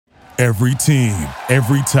Every team,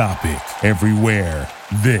 every topic, everywhere.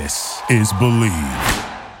 This is Believe.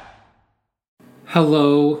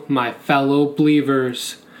 Hello, my fellow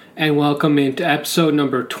believers, and welcome into episode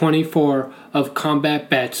number 24 of Combat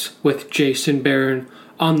Bets with Jason Barron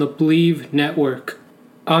on the Believe Network.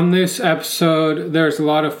 On this episode, there's a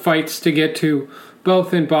lot of fights to get to,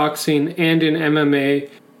 both in boxing and in MMA.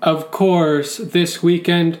 Of course, this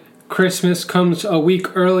weekend, Christmas comes a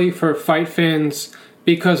week early for fight fans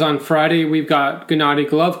because on Friday we've got Gennady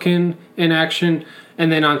Golovkin in action,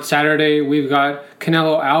 and then on Saturday we've got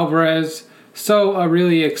Canelo Alvarez. So a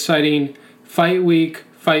really exciting fight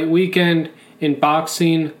weekend in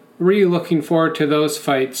boxing. Really looking forward to those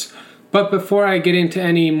fights. But before I get into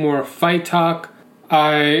any more fight talk,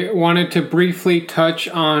 I wanted to briefly touch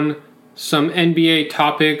on some NBA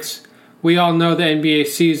topics. We all know the NBA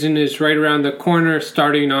season is right around the corner,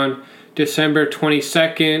 starting on December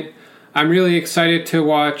 22nd. I'm really excited to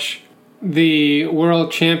watch the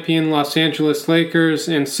world champion Los Angeles Lakers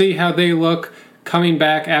and see how they look coming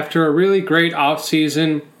back after a really great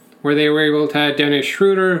offseason where they were able to add Dennis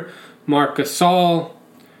Schroeder, Marc Gasol,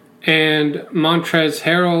 and Montrezl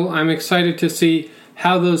Harrell. I'm excited to see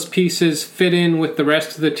how those pieces fit in with the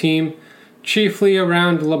rest of the team, chiefly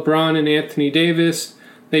around LeBron and Anthony Davis.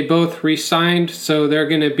 They both re-signed, so they're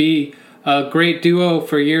going to be a great duo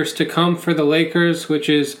for years to come for the Lakers, which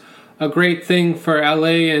is a great thing for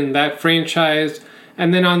LA and that franchise.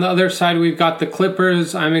 And then on the other side, we've got the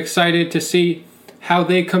Clippers. I'm excited to see how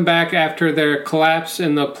they come back after their collapse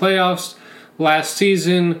in the playoffs last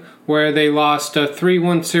season, where they lost a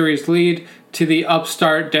 3-1 series lead to the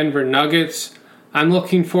upstart Denver Nuggets. I'm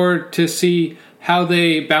looking forward to see how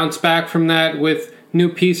they bounce back from that with new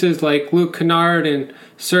pieces like Luke Kennard and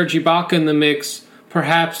Serge Ibaka in the mix.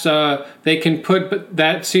 Perhaps they can put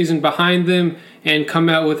that season behind them and come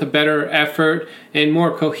out with a better effort and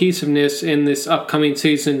more cohesiveness in this upcoming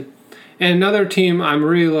season. And another team I'm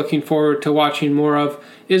really looking forward to watching more of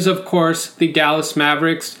is, of course, the Dallas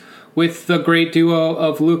Mavericks with the great duo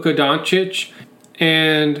of Luka Doncic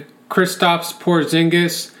and Kristaps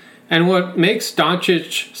Porzingis. And what makes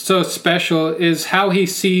Doncic so special is how he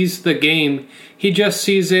sees the game. He just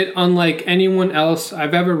sees it unlike anyone else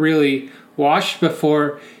I've ever really watched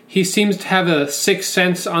before. He seems to have a sixth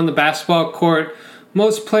sense on the basketball court.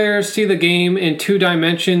 Most players see the game in 2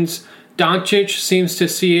 dimensions. Doncic seems to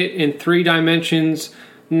see it in 3 dimensions,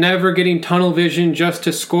 never getting tunnel vision just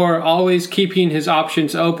to score, always keeping his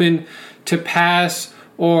options open to pass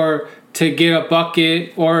or to get a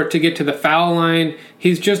bucket or to get to the foul line.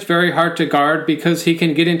 He's just very hard to guard because he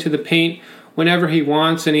can get into the paint whenever he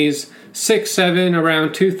wants, and he's 6'7",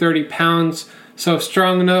 around 230 pounds, so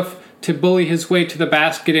strong enough to bully his way to the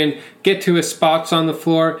basket and get to his spots on the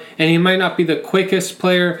floor. And he might not be the quickest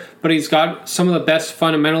player, but he's got some of the best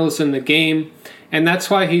fundamentals in the game. And that's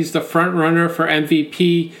why he's the front runner for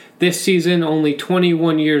MVP this season, only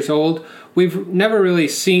 21 years old. We've never really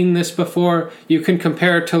seen this before. You can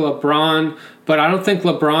compare it to LeBron, but I don't think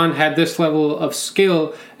LeBron had this level of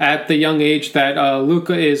skill at the young age that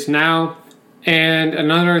Luka is now. And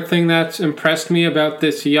another thing that's impressed me about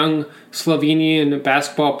this young Slovenian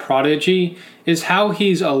basketball prodigy is how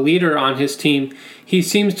he's a leader on his team. He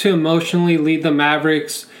seems to emotionally lead the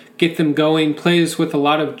Mavericks, get them going, plays with a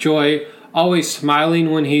lot of joy, always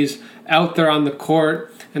smiling when he's out there on the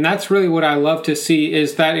court. And that's really what I love to see,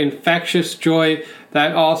 is that infectious joy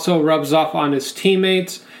that also rubs off on his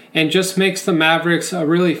teammates and just makes the Mavericks a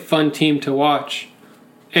really fun team to watch.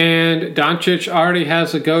 And Doncic already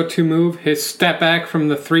has a go-to move, his step back from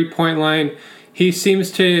the three-point line. He seems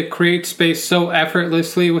to create space so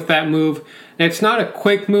effortlessly with that move. It's not a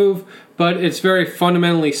quick move, but it's very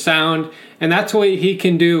fundamentally sound. And that's what he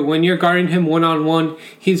can do. When you're guarding him one-on-one,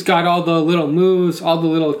 he's got all the little moves, all the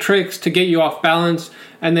little tricks to get you off balance,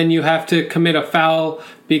 and then you have to commit a foul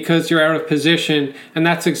because you're out of position. And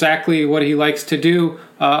that's exactly what he likes to do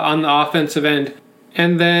on the offensive end.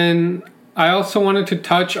 And then I also wanted to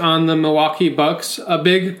touch on the Milwaukee Bucks. A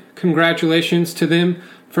big congratulations to them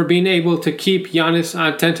for being able to keep Giannis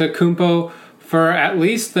Antetokounmpo for at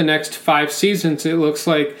least the next 5 seasons, it looks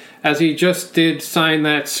like, as he just did sign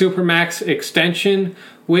that Supermax extension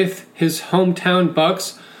with his hometown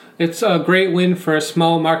Bucks. It's a great win for a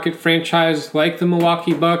small market franchise like the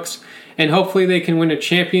Milwaukee Bucks, and hopefully they can win a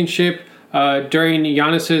championship during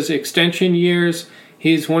Giannis's extension years.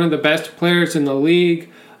 He's one of the best players in the league,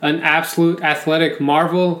 an absolute athletic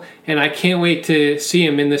marvel, and I can't wait to see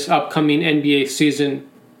him in this upcoming NBA season.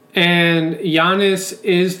 And Giannis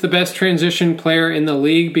is the best transition player in the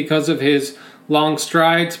league because of his long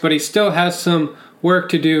strides, but he still has some work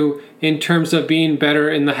to do in terms of being better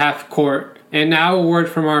in the half court. And now a word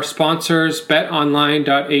from our sponsors,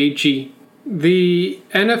 betonline.ag. The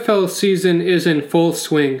NFL season is in full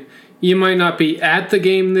swing. You might not be at the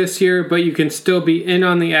game this year, but you can still be in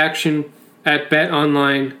on the action at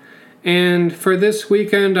BetOnline. And for this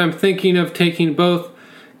weekend, I'm thinking of taking both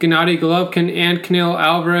Gennady Golovkin and Canelo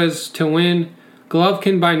Alvarez to win.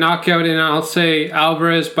 Golovkin by knockout, and I'll say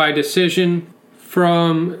Alvarez by decision.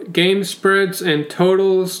 From game spreads and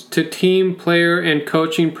totals to team, player, and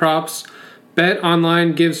coaching props,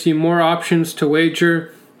 BetOnline gives you more options to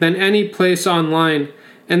wager than any place online.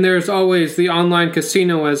 And there's always the online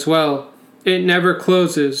casino as well. It never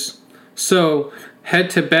closes. So head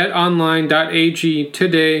to betonline.ag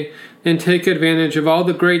today and take advantage of all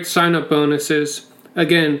the great sign-up bonuses.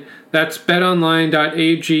 Again, that's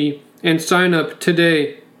betonline.ag and sign up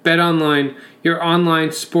today. BetOnline, your online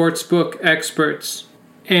sportsbook experts.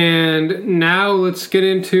 And now let's get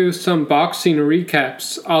into some boxing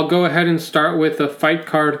recaps. I'll go ahead and start with a fight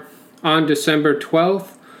card on December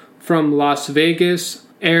 12th from Las Vegas,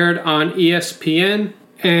 aired on ESPN.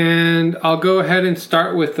 And I'll go ahead and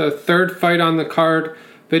start with the third fight on the card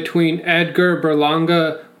between Edgar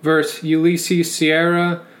Berlanga versus Ulysses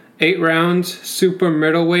Sierra. 8 rounds, super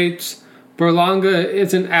middleweights. Berlanga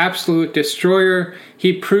is an absolute destroyer.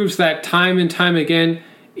 He proves that time and time again,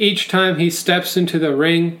 each time he steps into the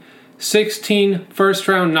ring. 16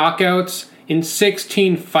 first-round knockouts in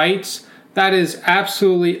 16 fights. That is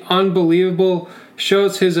absolutely unbelievable.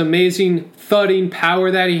 Shows his amazing thudding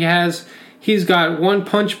power that he has. He's got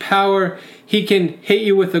one-punch power. He can hit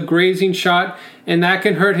you with a grazing shot, and that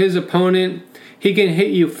can hurt his opponent. He can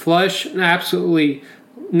hit you flush and absolutely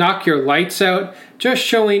knock your lights out. Just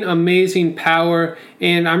showing amazing power,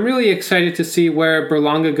 and I'm really excited to see where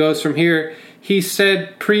Berlanga goes from here. He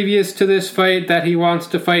said previous to this fight that he wants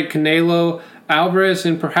to fight Canelo Alvarez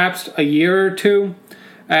in perhaps a year or two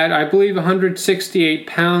at, I believe, 168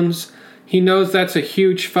 pounds. He knows that's a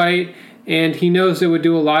huge fight, and he knows it would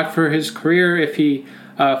do a lot for his career if he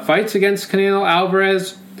fights against Canelo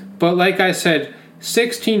Alvarez. But like I said,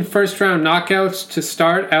 16 first-round knockouts to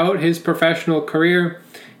start out his professional career.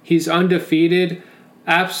 He's undefeated.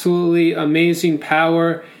 Absolutely amazing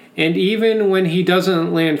power. And even when he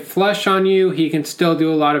doesn't land flush on you, he can still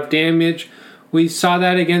do a lot of damage. We saw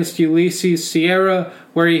that against Ulysses Sierra,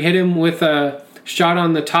 where he hit him with a shot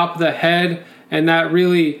on the top of the head, and that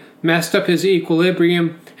really messed up his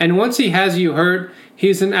equilibrium. And once he has you hurt,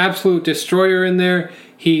 he's an absolute destroyer in there.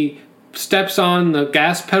 He steps on the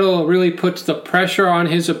gas pedal, really puts the pressure on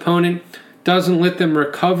his opponent, doesn't let them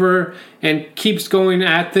recover, and keeps going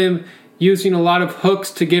at them, using a lot of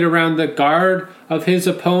hooks to get around the guard of his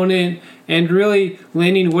opponent, and really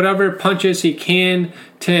landing whatever punches he can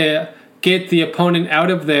to get the opponent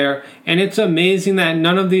out of there. And it's amazing that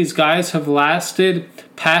none of these guys have lasted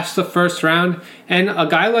past the first round. And a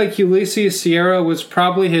guy like Ulysses Sierra was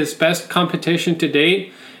probably his best competition to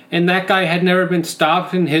date, and that guy had never been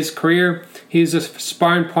stopped in his career. He's a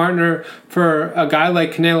sparring partner for a guy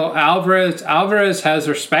like Canelo Alvarez. Alvarez has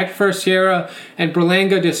respect for Sierra, and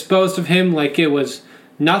Berlanga disposed of him like it was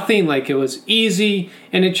nothing, like it was easy.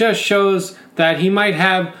 And it just shows that he might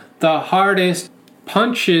have the hardest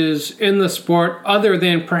punches in the sport other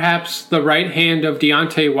than perhaps the right hand of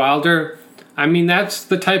Deontay Wilder. I mean, that's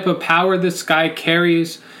the type of power this guy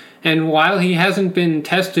carries. And while he hasn't been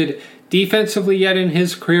tested defensively yet in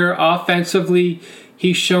his career, offensively,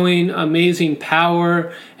 he's showing amazing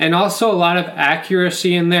power and also a lot of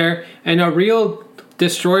accuracy in there and a real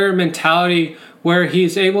destroyer mentality where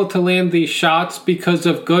he's able to land these shots because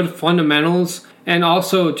of good fundamentals and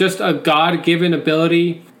also just a God-given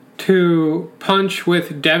ability to punch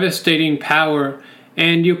with devastating power.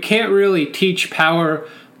 And you can't really teach power,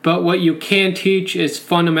 but what you can teach is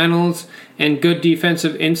fundamentals and good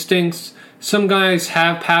defensive instincts. Some guys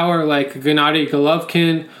have power like Gennady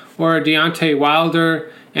Golovkin or Deontay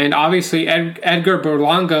Wilder, and obviously Edgar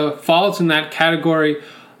Berlanga falls in that category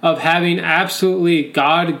of having absolutely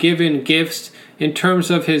God-given gifts in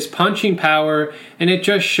terms of his punching power, and it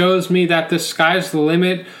just shows me that the sky's the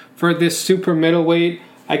limit for this super middleweight.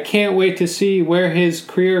 I can't wait to see where his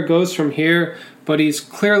career goes from here, but he's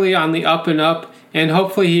clearly on the up and up, and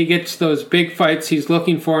hopefully he gets those big fights he's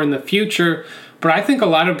looking for in the future. But I think a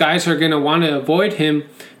lot of guys are going to want to avoid him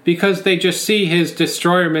because they just see his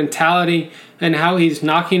destroyer mentality and how he's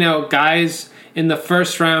knocking out guys in the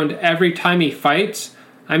first round every time he fights.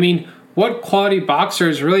 I mean, what quality boxer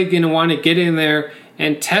is really going to want to get in there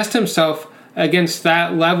and test himself against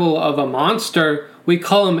that level of a monster? We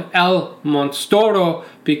call him El Monstro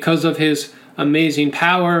because of his amazing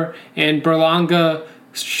power, and Berlanga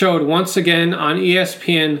showed once again on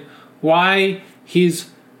ESPN why he's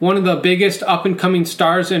one of the biggest up-and-coming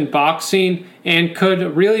stars in boxing and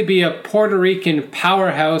could really be a Puerto Rican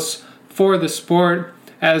powerhouse for the sport,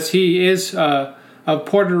 as he is of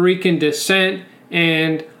Puerto Rican descent,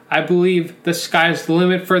 and I believe the sky's the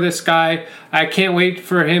limit for this guy. I can't wait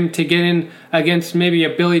for him to get in against maybe a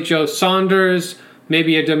Billy Joe Saunders,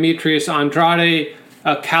 maybe a Demetrius Andrade,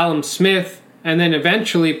 a Callum Smith, and then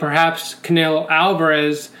eventually perhaps Canelo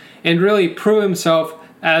Alvarez, and really prove himself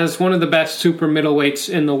as one of the best super middleweights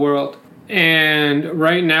in the world. And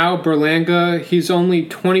right now, Berlanga, he's only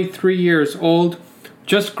 23 years old,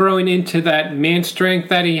 just growing into that man strength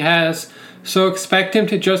that he has. So expect him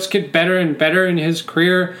to just get better and better in his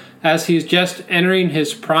career as he's just entering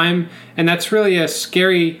his prime. And that's really a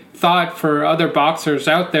scary thought for other boxers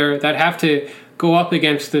out there that have to go up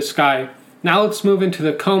against this guy. Now let's move into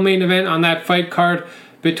the co-main event on that fight card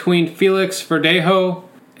between Felix Verdejo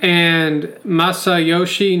and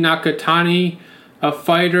Masayoshi Nakatani. A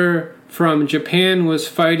fighter from Japan was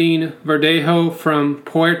fighting Verdejo from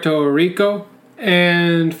Puerto Rico.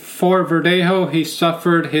 And for Verdejo, he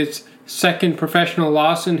suffered his second professional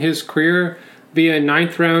loss in his career via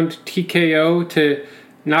 9th round TKO to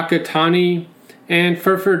Nakatani. And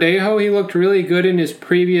for Verdejo, he looked really good in his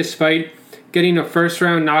previous fight, getting a first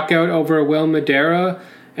round knockout over Will Madera,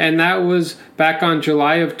 and that was back on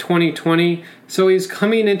July of 2020. So he's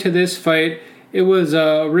coming into this fight. It was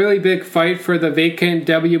a really big fight for the vacant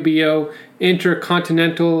WBO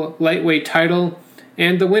Intercontinental Lightweight title,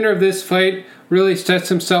 and the winner of this fight really sets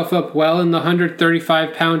himself up well in the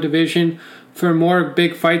 135-pound division for more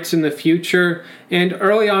big fights in the future. And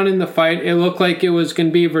early on in the fight, it looked like it was going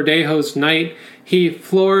to be Verdejo's night. He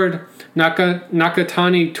floored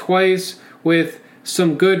Nakatani twice with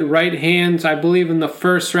some good right hands, I believe in the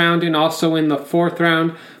first round and also in the fourth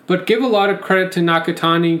round. But give a lot of credit to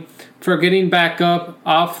Nakatani for getting back up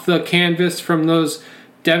off the canvas from those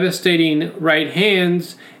devastating right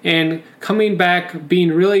hands and coming back, being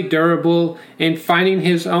really durable and finding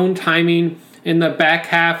his own timing in the back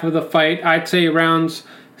half of the fight. I'd say rounds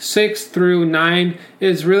 6 through 9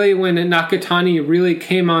 is really when Nakatani really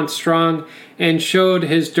came on strong and showed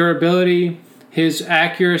his durability, his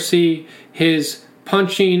accuracy, his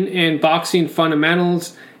punching and boxing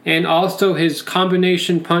fundamentals, and also his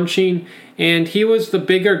combination punching. And he was the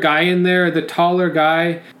bigger guy in there, the taller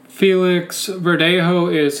guy. Felix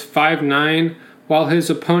Verdejo is 5'9", while his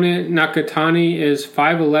opponent Nakatani is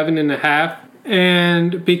 5'11 and a half.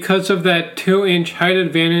 And because of that 2-inch height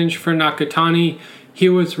advantage for Nakatani, he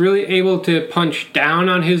was really able to punch down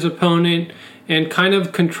on his opponent and kind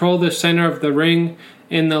of control the center of the ring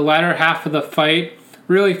in the latter half of the fight.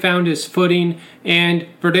 Really found his footing, and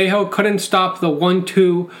Verdejo couldn't stop the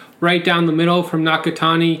 1-2 right down the middle from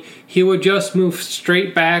Nakatani. He would just move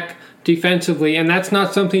straight back defensively, and that's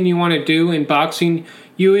not something you want to do in boxing.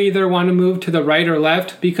 You either want to move to the right or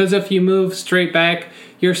left, because if you move straight back,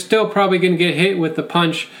 you're still probably going to get hit with the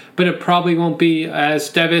punch, but it probably won't be as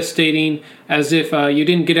devastating as if you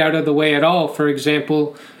didn't get out of the way at all, for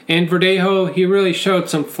example. And Verdejo, he really showed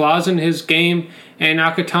some flaws in his game, and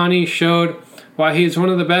Nakatani showed why he's one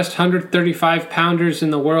of the best 135-pounders in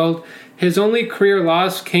the world. His only career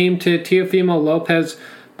loss came to Teofimo Lopez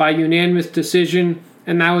by unanimous decision,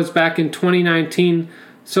 and that was back in 2019.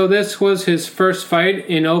 So this was his first fight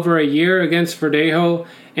in over a year against Verdejo,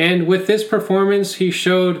 and with this performance, he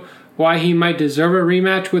showed why he might deserve a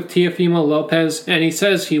rematch with Teofimo Lopez, and he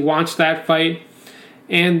says he wants that fight.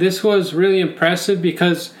 And this was really impressive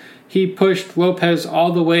because he pushed Lopez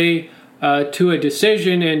all the way to a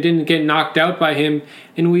decision and didn't get knocked out by him.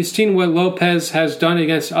 And we've seen what Lopez has done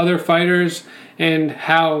against other fighters and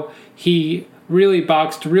how he really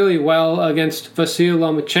boxed really well against Vasyl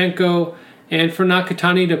Lomachenko. And for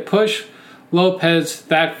Nakatani to push Lopez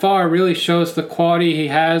that far really shows the quality he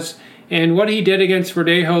has. And what he did against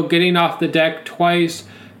Verdejo, getting off the deck twice,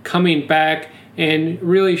 coming back, and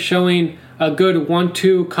really showing a good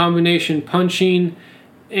 1-2 combination punching,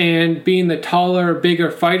 and being the taller, bigger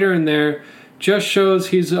fighter in there, just shows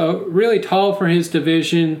he's really tall for his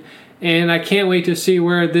division. And I can't wait to see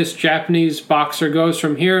where this Japanese boxer goes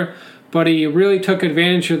from here. But he really took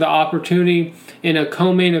advantage of the opportunity in a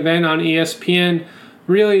co-main event on ESPN.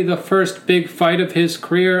 Really the first big fight of his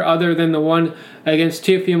career other than the one against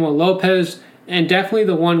Teofimo Lopez, and definitely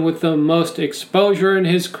the one with the most exposure in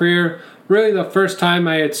his career. Really the first time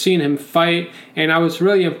I had seen him fight, and I was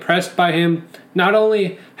really impressed by him. Not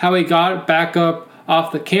only how he got back up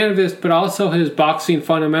off the canvas, but also his boxing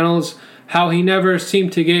fundamentals, how he never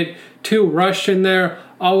seemed to get too rushed in there,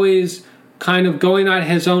 always kind of going at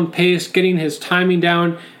his own pace, getting his timing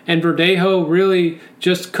down, and Verdejo really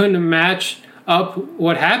just couldn't match up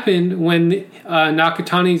what happened when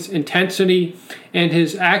Nakatani's intensity and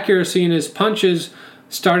his accuracy in his punches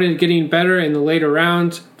started getting better in the later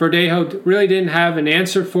rounds. Verdejo really didn't have an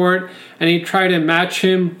answer for it, and he tried to match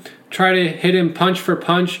him, try to hit him punch for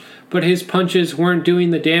punch, but his punches weren't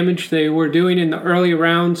doing the damage they were doing in the early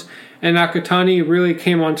rounds, and Nakatani really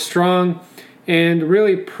came on strong and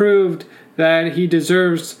really proved that he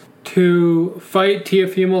deserves to fight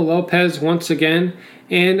Teofimo Lopez once again.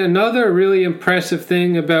 And another really impressive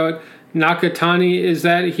thing about Nakatani is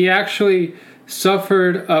that he actually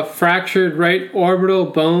suffered a fractured right orbital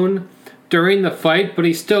bone during the fight, but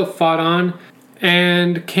he still fought on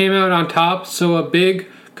and came out on top. So a big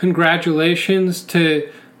congratulations to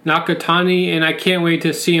Nakatani, and I can't wait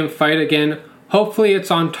to see him fight again. Hopefully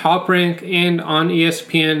it's on Top Rank and on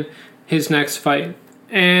ESPN, his next fight.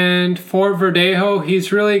 And for Verdejo,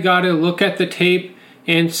 he's really got to look at the tape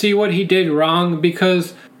and see what he did wrong,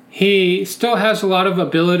 because he still has a lot of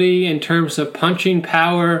ability in terms of punching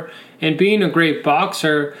power and being a great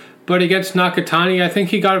boxer. But against Nakatani, I think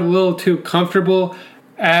he got a little too comfortable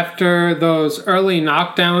after those early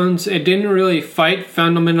knockdowns. It didn't really fight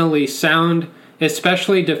fundamentally sound,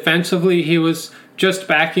 especially defensively. He was just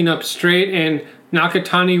backing up straight, and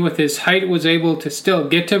Nakatani with his height was able to still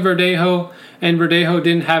get to Verdejo, and Verdejo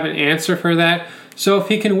didn't have an answer for that. So if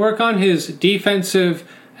he can work on his defensive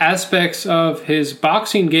aspects of his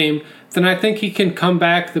boxing game, then I think he can come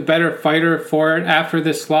back the better fighter for it after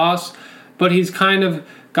this loss. But he's kind of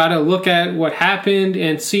got to look at what happened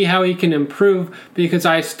and see how he can improve, because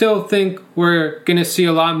I still think we're going to see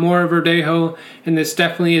a lot more of Verdejo, and this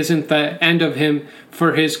definitely isn't the end of him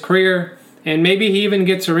for his career. And maybe he even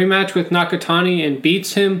gets a rematch with Nakatani and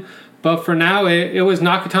beats him. But for now, it was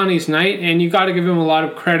Nakatani's night, and you got to give him a lot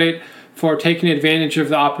of credit for taking advantage of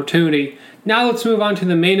the opportunity. Now let's move on to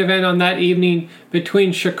the main event on that evening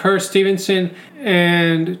between Shakur Stevenson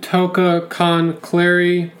and Toka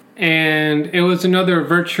Kahn-Clary. And it was another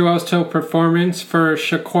virtuoso performance for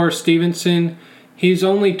Shakur Stevenson. He's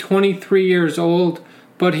only 23 years old,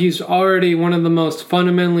 but he's already one of the most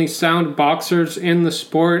fundamentally sound boxers in the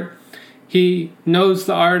sport. He knows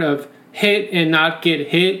the art of hit and not get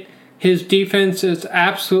hit. His defense is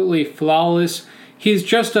absolutely flawless. He's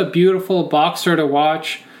just a beautiful boxer to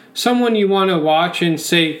watch. Someone you want to watch and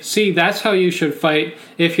say, see, that's how you should fight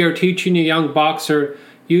if you're teaching a young boxer.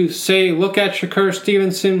 You say, look at Shakur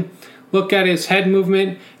Stevenson, look at his head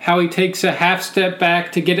movement, how he takes a half step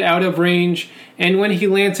back to get out of range, and when he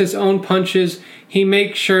lands his own punches, he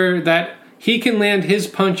makes sure that he can land his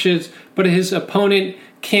punches, but his opponent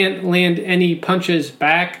can't land any punches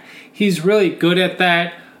back. He's really good at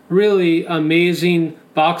that. Really amazing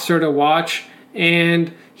boxer to watch,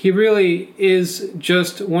 and he really is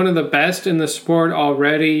just one of the best in the sport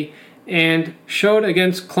already, and showed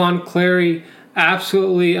against Kahn-Clary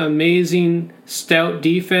absolutely amazing stout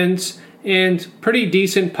defense and pretty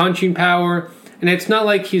decent punching power. And it's not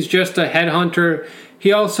like he's just a headhunter.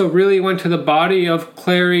 He also really went to the body of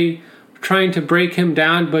Clary, trying to break him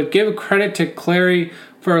down, but give credit to Clary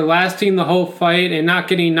for lasting the whole fight and not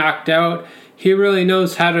getting knocked out. He really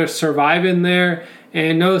knows how to survive in there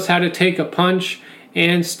and knows how to take a punch.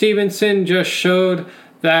 And Stevenson just showed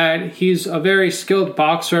that he's a very skilled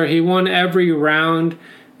boxer. He won every round,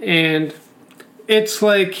 and it's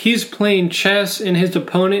like he's playing chess and his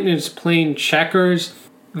opponent is playing checkers.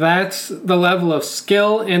 That's the level of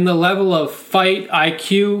skill and the level of fight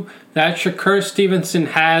IQ that Shakur Stevenson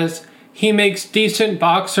has. He makes decent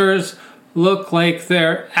boxers look like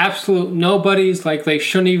they're absolute nobodies, like they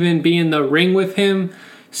shouldn't even be in the ring with him.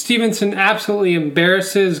 Stevenson absolutely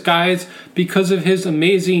embarrasses guys because of his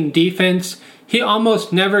amazing defense. He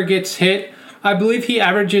almost never gets hit. I believe he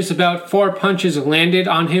averages about 4 punches landed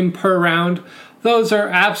on him per round. Those are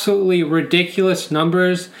absolutely ridiculous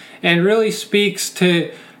numbers and really speaks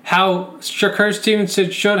to how Shakur Stevenson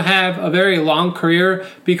should have a very long career,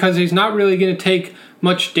 because he's not really going to take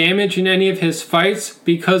much damage in any of his fights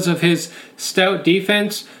because of his stout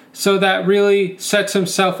defense. So that really sets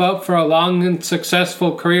himself up for a long and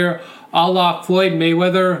successful career, a la Floyd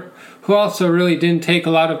Mayweather, who also really didn't take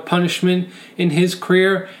a lot of punishment in his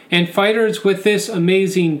career. And fighters with this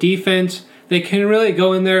amazing defense, they can really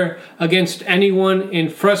go in there against anyone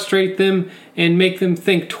and frustrate them and make them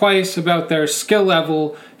think twice about their skill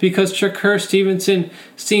level, because Shakur Stevenson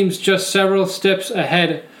seems just several steps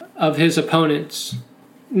ahead of his opponents.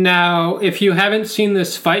 Now, if you haven't seen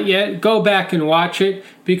this fight yet, go back and watch it,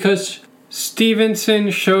 because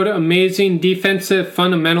Stevenson showed amazing defensive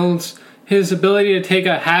fundamentals. His ability to take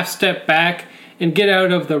a half step back and get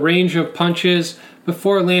out of the range of punches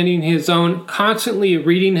before landing his own, constantly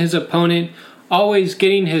reading his opponent always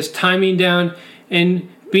getting his timing down and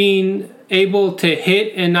being able to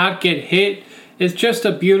hit and not get hit is just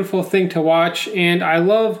a beautiful thing to watch. And I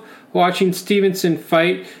love watching Stevenson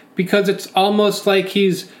fight because it's almost like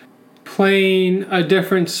he's playing a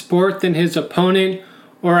different sport than his opponent,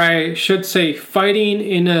 or I should say fighting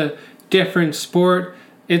in a different sport.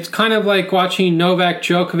 It's kind of like watching Novak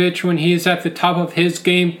Djokovic when he's at the top of his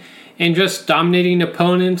game and just dominating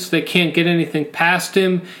opponents. They can't get anything past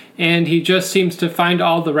him, and he just seems to find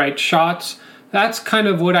all the right shots. That's kind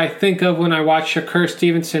of what I think of when I watch Shakur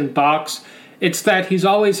Stevenson box. It's that he's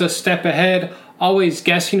always a step ahead, always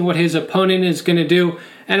guessing what his opponent is going to do,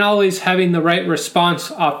 and always having the right response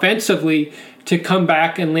offensively to come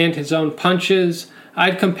back and land his own punches.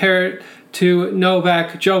 I'd compare it to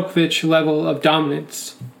Novak Djokovic level of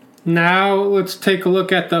dominance. Now let's take a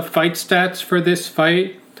look at the fight stats for this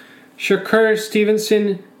fight. Shakur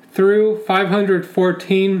Stevenson threw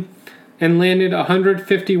 514 and landed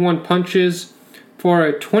 151 punches for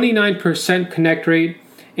a 29% connect rate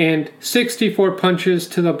and 64 punches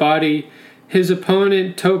to the body. His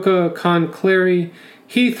opponent, Toka Conclery,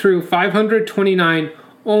 he threw 529,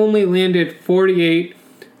 only landed 48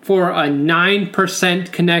 for a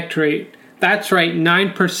 9% connect rate. That's right,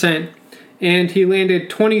 9%. And he landed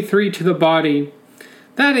 23 to the body.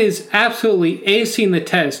 That is absolutely acing the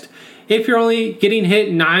test. If you're only getting hit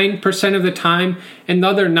 9% of the time and the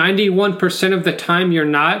other 91% of the time you're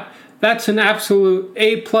not, that's an absolute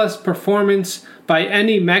A-plus performance by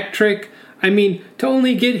any metric. I mean, to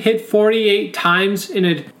only get hit 48 times in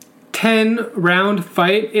a 10-round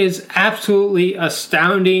fight is absolutely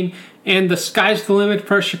astounding, and the sky's the limit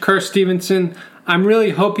for Shakur Stevenson. I'm really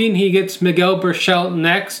hoping he gets Miguel Berchelt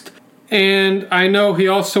next, and I know he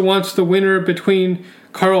also wants the winner between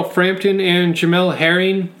Carl Frampton and Jamel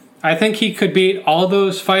Herring. I think he could beat all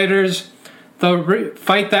those fighters. The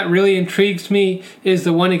fight that really intrigues me is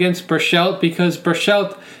the one against Berchelt, because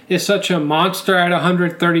Berchelt is such a monster at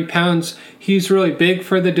 130 pounds. He's really big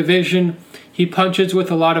for the division. He punches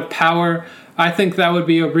with a lot of power. I think that would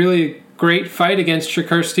be a really great fight against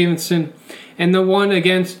Shakur Stevenson. And the one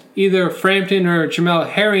against either Frampton or Jamel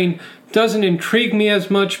Herring doesn't intrigue me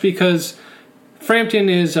as much because Frampton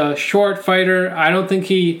is a short fighter. I don't think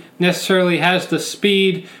he necessarily has the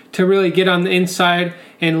speed to really get on the inside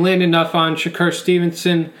and land enough on Shakur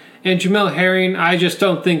Stevenson. And Jamel Herring, I just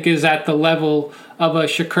don't think is at the level of a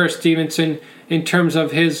Shakur Stevenson in terms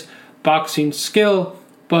of his boxing skill.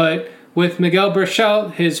 But with Miguel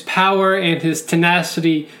Berchelt, his power and his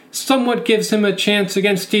tenacity somewhat gives him a chance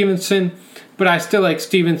against Stevenson, but I still like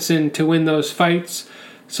Stevenson to win those fights.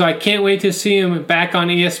 So I can't wait to see him back on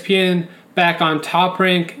ESPN, back on Top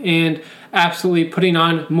Rank, and absolutely putting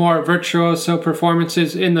on more virtuoso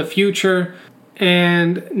performances in the future.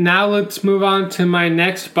 And now let's move on to my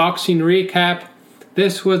next boxing recap.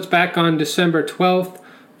 This was back on December 12th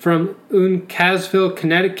from Uncasville,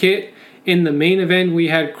 Connecticut. In the main event, we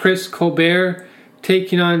had Chris Colbert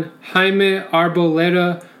taking on Jaime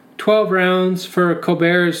Arboleda. 12 rounds for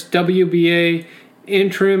Colbert's WBA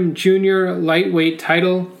interim junior lightweight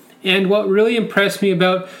title. And what really impressed me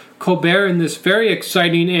about Colbert in this very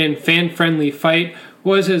exciting and fan-friendly fight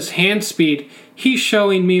was his hand speed. He's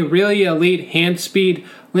showing me really elite hand speed,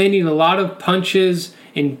 landing a lot of punches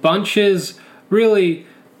in bunches, really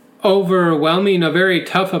overwhelming a very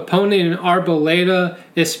tough opponent in Arboleda,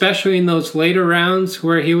 especially in those later rounds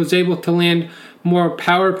where he was able to land more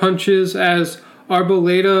power punches as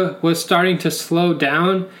Arboleda was starting to slow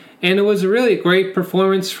down. And it was a really great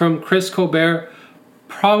performance from Chris Colbert.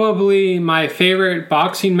 Probably my favorite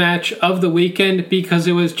boxing match of the weekend because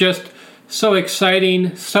it was just so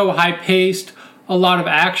exciting, so high-paced, a lot of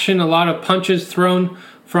action, a lot of punches thrown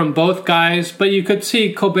from both guys. But you could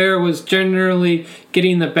see Colbert was generally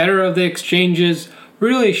getting the better of the exchanges,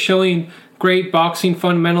 really showing great boxing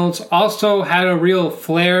fundamentals. Also had a real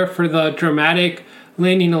flair for the dramatic,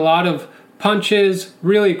 landing a lot of punches,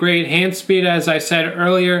 really great hand speed, as I said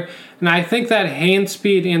earlier. And I think that hand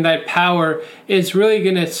speed and that power is really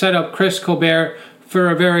going to set up Chris Colbert for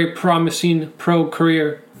a very promising pro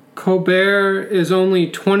career. Colbert is only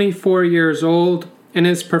 24 years old, and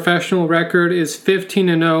his professional record is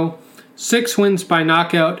 15-0, 6 wins by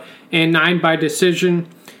knockout, and 9 by decision.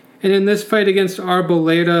 And in this fight against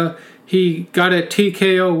Arboleda, he got a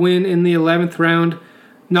TKO win in the 11th round,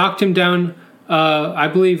 knocked him down I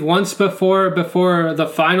believe once before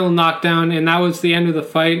the final knockdown, and that was the end of the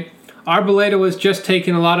fight. Arboleda was just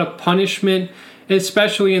taking a lot of punishment,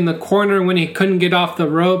 especially in the corner when he couldn't get off the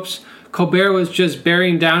ropes. Colbert was just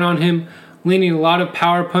bearing down on him, landing a lot of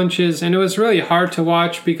power punches, and it was really hard to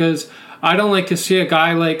watch because I don't like to see a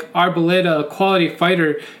guy like Arboleda, a quality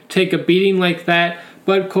fighter, take a beating like that.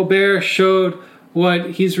 But Colbert showed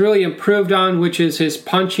what he's really improved on, which is his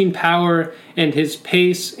punching power and his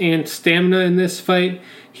pace and stamina in this fight.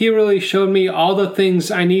 He really showed me all the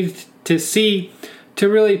things I needed to see to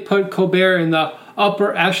really put Colbert in the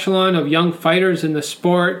upper echelon of young fighters in the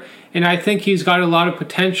sport. And I think he's got a lot of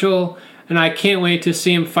potential, and I can't wait to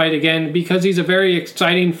see him fight again because he's a very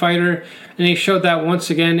exciting fighter, and he showed that once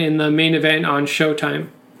again in the main event on Showtime.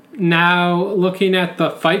 Now, looking at the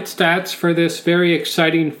fight stats for this very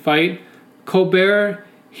exciting fight, Colbert,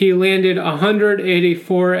 he landed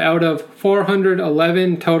 184 out of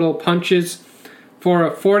 411 total punches for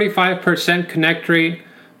a 45% connect rate.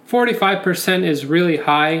 45% is really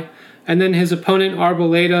high. And then his opponent,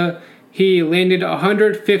 Arboleda, he landed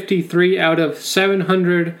 153 out of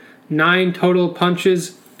 709 total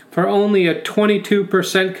punches for only a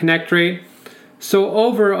 22% connect rate. So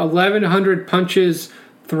over 1,100 punches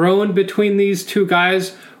thrown between these two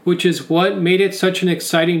guys, which is what made it such an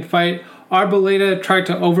exciting fight. Arboleda tried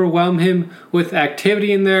to overwhelm him with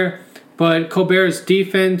activity in there, but Colbert's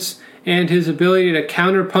defense and his ability to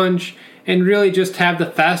counterpunch and really just have the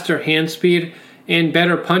faster hand speed and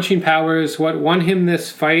better punching power is what won him this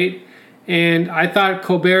fight. And I thought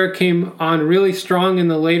Colbert came on really strong in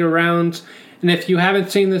the later rounds. And if you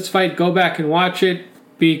haven't seen this fight, go back and watch it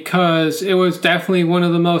because it was definitely one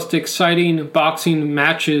of the most exciting boxing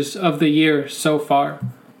matches of the year so far.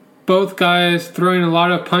 Both guys throwing a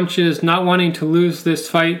lot of punches, not wanting to lose this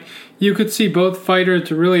fight. You could see both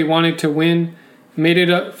fighters really wanted to win, made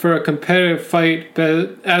it up for a competitive fight,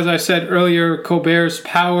 but as I said earlier, Colbert's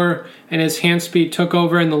power and his hand speed took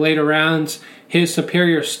over in the later rounds. His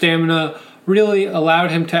superior stamina really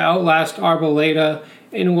allowed him to outlast Arboleda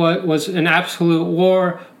in what was an absolute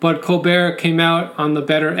war, but Colbert came out on the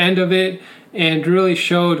better end of it and really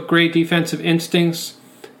showed great defensive instincts,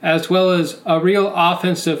 as well as a real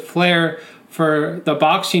offensive flair for the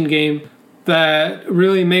boxing game that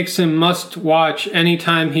really makes him must watch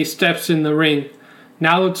anytime he steps in the ring.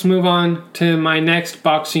 Now let's move on to my next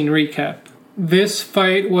boxing recap. This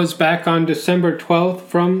fight was back on December 12th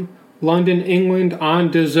from London, England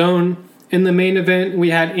on DAZN. In the main event, we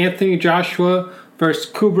had Anthony Joshua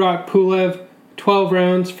versus Kubrat Pulev, 12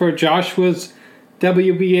 rounds for Joshua's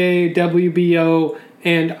WBA, WBO,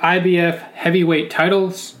 and IBF heavyweight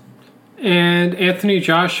titles. And Anthony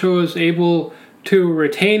Joshua was able to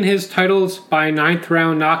retain his titles by 9th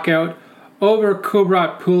round knockout over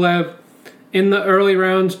Kubrat Pulev. In the early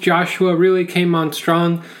rounds, Joshua really came on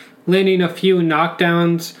strong, landing a few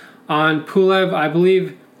knockdowns on Pulev, I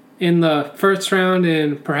believe, in the first round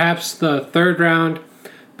and perhaps the third round.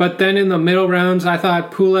 But then in the middle rounds, I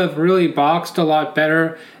thought Pulev really boxed a lot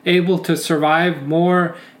better, able to survive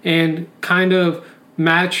more and kind of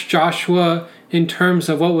match Joshua in terms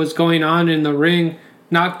of what was going on in the ring,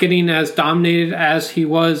 not getting as dominated as he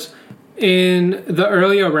was in the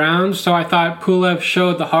earlier rounds. So I thought Pulev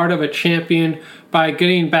showed the heart of a champion by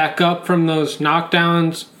getting back up from those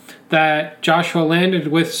knockdowns that Joshua landed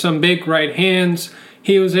with some big right hands.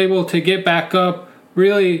 He was able to get back up,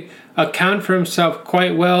 really account for himself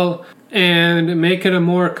quite well, and make it a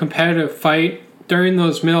more competitive fight during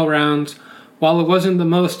those middle rounds. While it wasn't the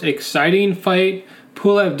most exciting fight,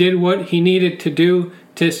 Pulev did what he needed to do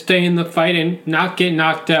to stay in the fight and not get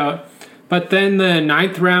knocked out. But then the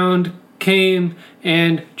 9th round came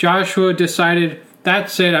and Joshua decided,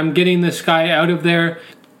 that's it, I'm getting this guy out of there.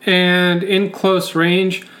 And in close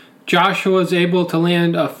range, Joshua was able to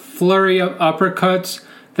land a flurry of uppercuts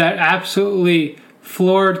that absolutely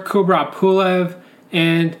floored Kubrat Pulev.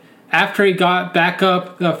 And after he got back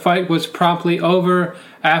up, the fight was promptly over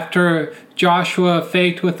after Joshua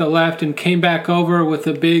faked with the left and came back over with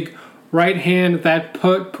a big right hand that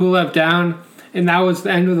put Pulev down. And that was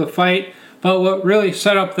the end of the fight. But what really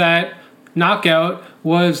set up that knockout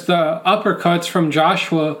was the uppercuts from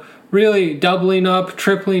Joshua, really doubling up,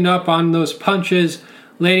 tripling up on those punches,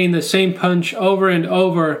 landing the same punch over and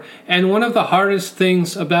over. And one of the hardest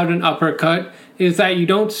things about an uppercut is that you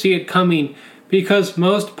don't see it coming, because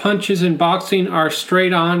most punches in boxing are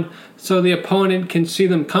straight on so the opponent can see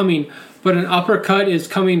them coming. But an uppercut is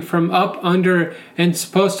coming from up under and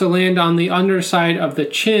supposed to land on the underside of the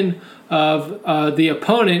chin of the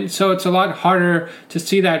opponent, so it's a lot harder to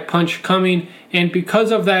see that punch coming. And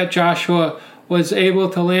because of that, Joshua was able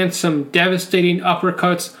to land some devastating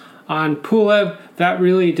uppercuts on Pulev that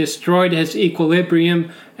really destroyed his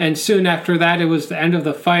equilibrium, and soon after that it was the end of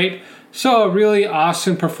the fight. So a really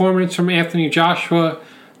awesome performance from Anthony Joshua.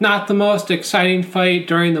 Not the most exciting fight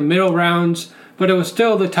during the middle rounds, but it was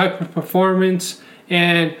still the type of performance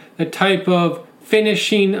and the type of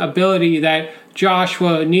finishing ability that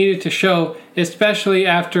Joshua needed to show, especially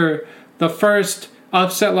after the first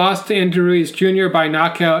upset loss to Andy Ruiz Jr. by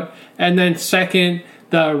knockout, and then second,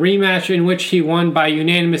 the rematch in which he won by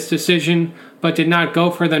unanimous decision but did not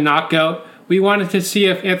go for the knockout. We wanted to see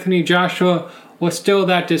if Anthony Joshua was still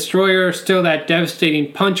that destroyer, still that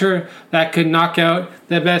devastating puncher that could knock out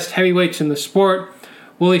the best heavyweights in the sport.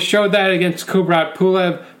 Well, he showed that against Kubrat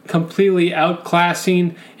Pulev, completely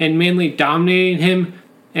outclassing and mainly dominating him.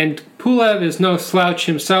 And Pulev is no slouch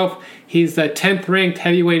himself. He's the 10th ranked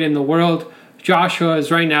heavyweight in the world. Joshua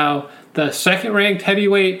is right now the 2nd ranked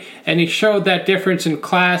heavyweight, and he showed that difference in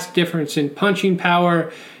class, difference in punching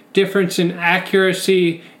power, difference in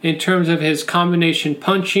accuracy in terms of his combination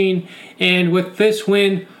punching. And with this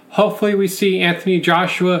win, hopefully we see Anthony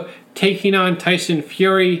Joshua taking on Tyson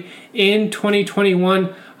Fury in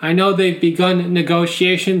 2021. I know they've begun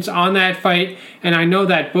negotiations on that fight, and I know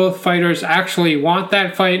that both fighters actually want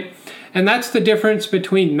that fight. And that's the difference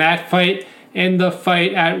between that fight and the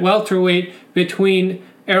fight at welterweight between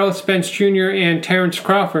Errol Spence Jr. and Terence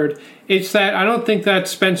Crawford. It's that I don't think that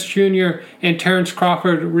Spence Jr. and Terence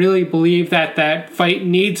Crawford really believe that that fight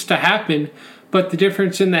needs to happen. But the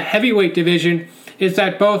difference in the heavyweight division is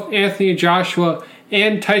that both Anthony Joshua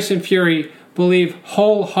and Tyson Fury believe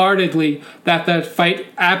wholeheartedly that that fight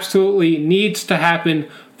absolutely needs to happen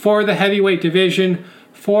for the heavyweight division,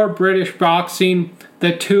 for British boxing.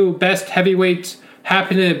 The two best heavyweights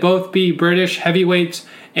happen to both be British heavyweights,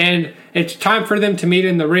 and it's time for them to meet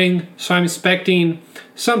in the ring. So I'm expecting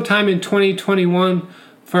sometime in 2021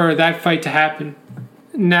 for that fight to happen.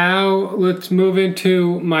 Now let's move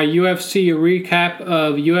into my UFC recap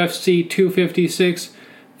of UFC 256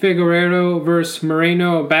 Figueiredo vs.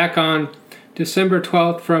 Moreno back on December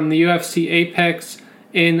 12th from the UFC Apex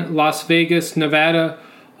in Las Vegas, Nevada.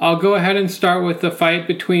 I'll go ahead and start with the fight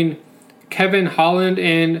between Kevin Holland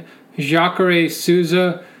and Jacare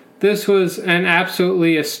Souza. This was an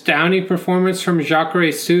absolutely astounding performance from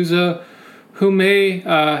Jacare Souza, who may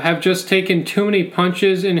have just taken too many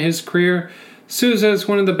punches in his career. Souza is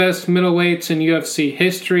one of the best middleweights in UFC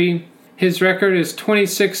history. His record is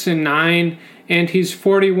 26-9, and he's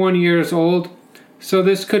 41 years old. So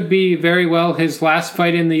this could be very well his last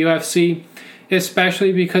fight in the UFC,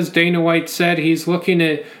 especially because Dana White said he's looking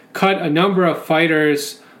to cut a number of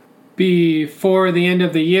fighters before the end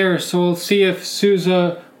of the year. So we'll see if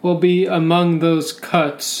Souza will be among those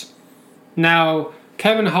cuts. Now,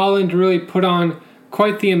 Kevin Holland really put on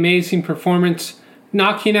quite the amazing performance,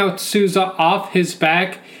 knocking out Souza off his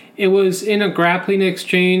back. It was in a grappling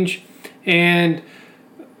exchange, and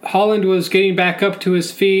Holland was getting back up to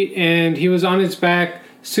his feet, and he was on his back.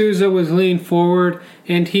 Souza was leaning forward,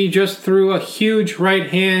 and he just threw a huge right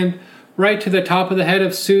hand right to the top of the head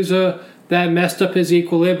of Souza that messed up his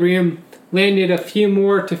equilibrium. Landed a few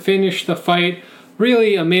more to finish the fight.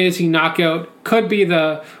 Really amazing knockout. Could be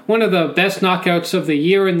one of the best knockouts of the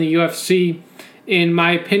year in the UFC. In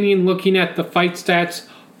my opinion, looking at the fight stats,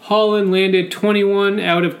 Holland landed 21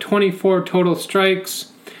 out of 24 total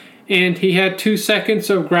strikes, and he had 2 seconds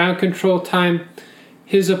of ground control time.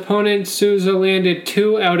 His opponent, Souza, landed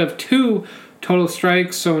 2 out of 2 total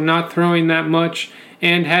strikes, so not throwing that much,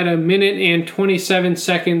 and had 1 minute and 27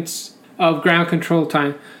 seconds of ground control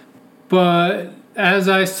time. But as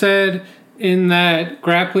I said, in that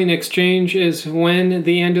grappling exchange is when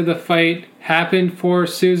the end of the fight happened for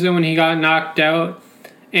Souza, when he got knocked out.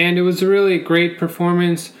 And it was a really great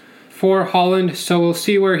performance for Holland, so we'll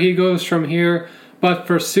see where he goes from here. But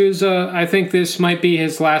for Souza, I think this might be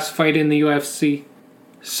his last fight in the UFC.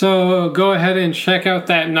 So go ahead and check out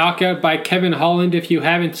that knockout by Kevin Holland if you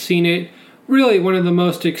haven't seen it. Really one of the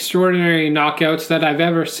most extraordinary knockouts that I've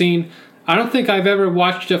ever seen. I don't think I've ever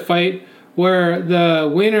watched a fight where the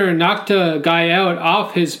winner knocked a guy out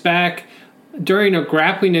off his back during a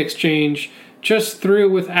grappling exchange, just threw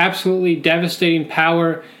with absolutely devastating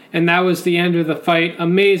power, and that was the end of the fight.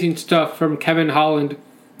 Amazing stuff from Kevin Holland.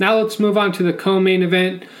 Now let's move on to the co-main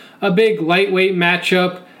event, a big lightweight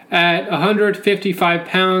matchup at 155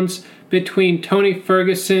 pounds between Tony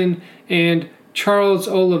Ferguson and Charles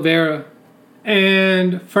Oliveira.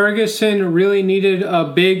 And Ferguson really needed a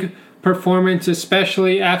big performance,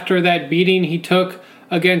 especially after that beating he took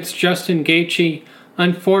against Justin Gaethje.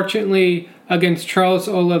 Unfortunately, against Charles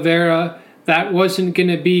Oliveira, that wasn't going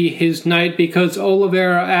to be his night because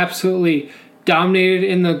Oliveira absolutely dominated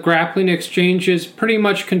in the grappling exchanges, pretty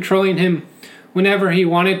much controlling him whenever he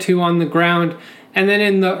wanted to on the ground. And then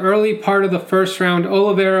in the early part of the first round,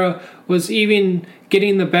 Oliveira was even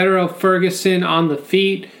getting the better of Ferguson on the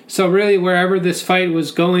feet. So really, wherever this fight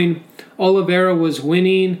was going, Oliveira was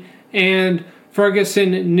winning. And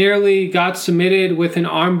Ferguson nearly got submitted with an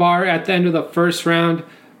armbar at the end of the first round.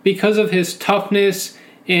 Because of his toughness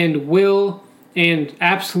and will and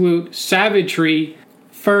absolute savagery,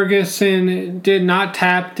 Ferguson did not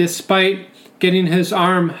tap despite getting his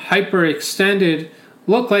arm hyperextended.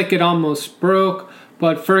 Looked like it almost broke,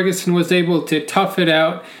 but Ferguson was able to tough it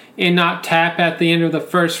out and not tap at the end of the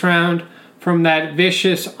first round. From that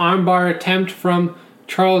vicious armbar attempt from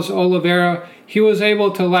Charles Oliveira, he was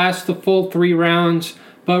able to last the full 3 rounds,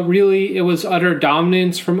 but really it was utter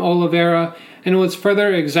dominance from Oliveira, and it was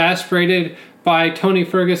further exacerbated by Tony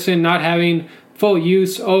Ferguson not having full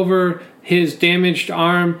use over his damaged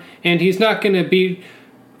arm, and he's not going to beat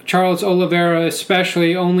Charles Oliveira,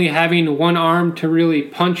 especially only having one arm to really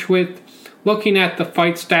punch with. Looking at the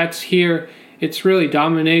fight stats here, it's really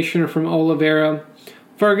domination from Oliveira.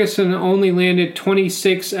 Ferguson only landed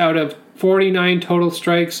 26 out of 49 total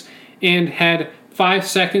strikes and had 5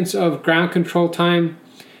 seconds of ground control time.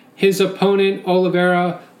 His opponent,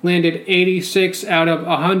 Oliveira, landed 86 out of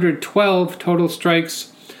 112 total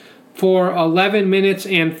strikes for 11 minutes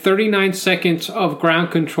and 39 seconds of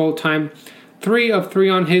ground control time. 3 of 3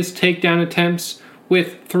 on his takedown attempts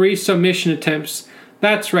with 3 submission attempts.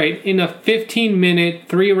 That's right, in a 15-minute,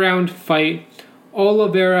 3-round fight,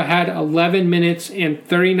 Oliveira had 11 minutes and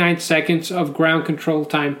 39 seconds of ground control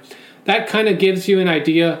time. That kind of gives you an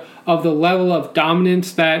idea of the level of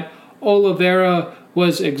dominance that Oliveira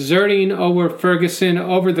was exerting over Ferguson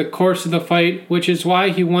over the course of the fight, which is why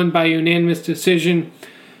he won by unanimous decision,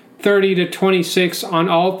 30-26 on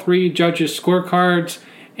all 3 judges' scorecards.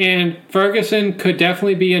 And Ferguson could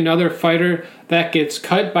definitely be another fighter that gets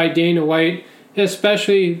cut by Dana White,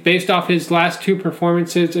 especially based off his last 2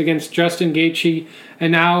 performances against Justin Gaethje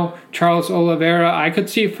and now Charles Oliveira. I could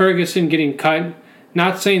see Ferguson getting cut.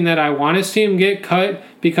 Not saying that I want to see him get cut,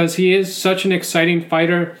 because he is such an exciting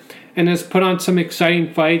fighter and has put on some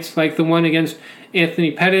exciting fights like the one against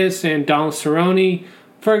Anthony Pettis and Donald Cerrone.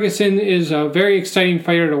 Ferguson is a very exciting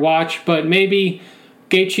fighter to watch, but maybe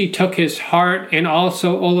Gaethje took his heart, and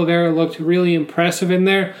also Oliveira looked really impressive in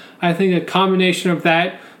there. I think a combination of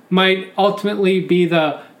that might ultimately be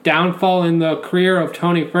the downfall in the career of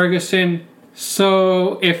Tony Ferguson.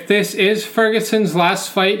 So if this is Ferguson's last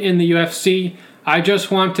fight in the UFC, I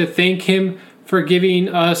just want to thank him for giving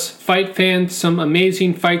us fight fans some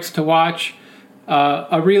amazing fights to watch.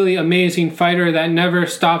 A really amazing fighter that never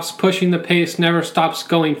stops pushing the pace, never stops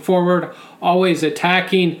going forward, always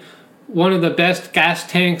attacking. One of the best gas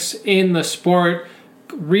tanks in the sport.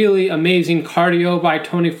 Really amazing cardio by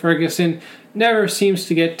Tony Ferguson. Never seems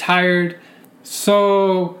to get tired.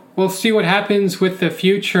 So we'll see what happens with the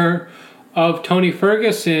future of Tony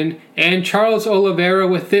Ferguson. And Charles Oliveira,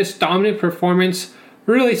 with this dominant performance,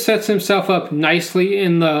 really sets himself up nicely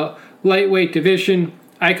in the lightweight division.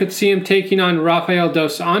 I could see him taking on Rafael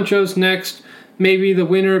dos Anjos next. Maybe the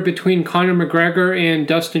winner between Conor McGregor and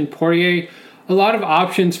Dustin Poirier. A lot of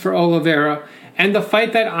options for Oliveira. And the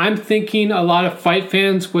fight that I'm thinking a lot of fight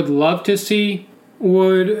fans would love to see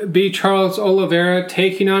would be Charles Oliveira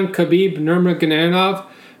taking on Khabib Nurmagomedov,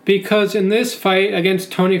 because in this fight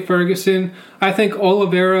against Tony Ferguson, I think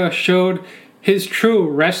Oliveira showed his true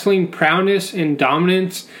wrestling prowess and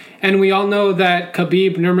dominance, and we all know that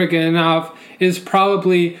Khabib Nurmagomedov is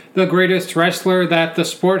probably the greatest wrestler that the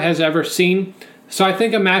sport has ever seen. So I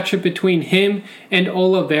think a matchup between him and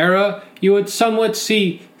Oliveira, you would somewhat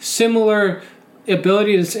see similar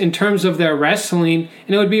abilities in terms of their wrestling,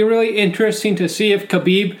 and it would be really interesting to see if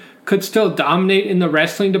Khabib could still dominate in the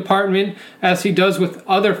wrestling department as he does with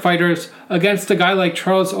other fighters against a guy like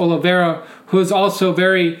Charles Oliveira, who is also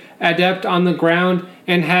very adept on the ground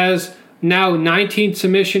and has now 19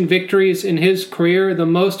 submission victories in his career, the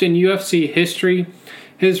most in UFC history.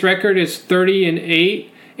 His record is 30-8,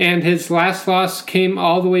 and his last loss came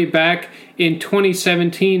all the way back in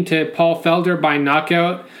 2017 to Paul Felder by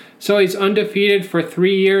knockout. So he's undefeated for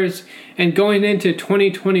 3 years, and going into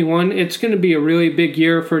 2021, it's going to be a really big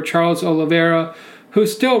year for Charles Oliveira,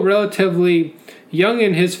 who's still relatively young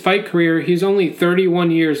in his fight career. He's only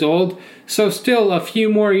 31 years old, so still a few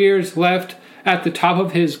more years left at the top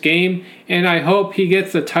of his game, and I hope he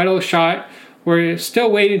gets the title shot. We're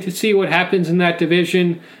still waiting to see what happens in that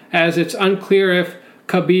division, as it's unclear if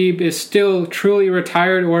Khabib is still truly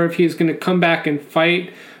retired or if he's going to come back and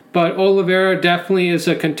fight. But Oliveira definitely is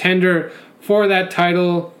a contender for that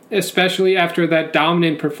title, especially after that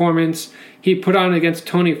dominant performance he put on against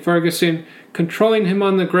Tony Ferguson, controlling him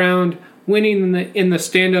on the ground, winning in the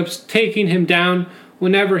stand-ups, taking him down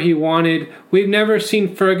whenever he wanted. We've never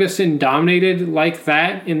seen Ferguson dominated like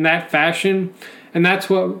that, in that fashion, and that's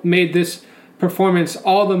what made this performance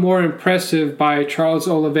all the more impressive by Charles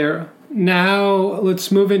Oliveira. Now,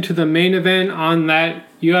 let's move into the main event on that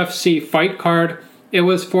UFC fight card. It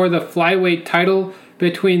was for the flyweight title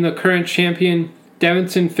between the current champion,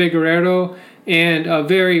 Deiveson Figueiredo, and a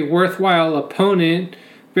very worthwhile opponent,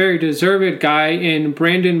 very deserved guy in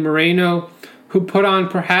Brandon Moreno, who put on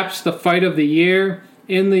perhaps the fight of the year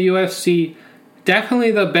in the UFC.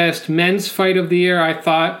 Definitely the best men's fight of the year, I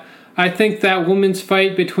thought. I think that women's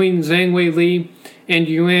fight between Zhang Weili and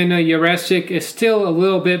Joanna Jędrzejczyk is still a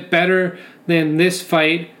little bit better than this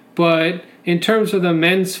fight, but in terms of the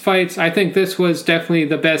men's fights, I think this was definitely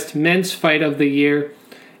the best men's fight of the year.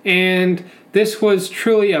 And this was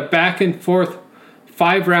truly a back and forth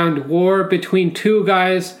 5-round war between two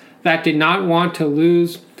guys that did not want to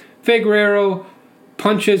lose. Figueiredo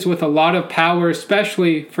punches with a lot of power,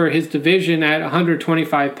 especially for his division at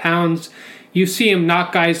 125 pounds. You see him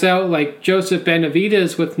knock guys out like Joseph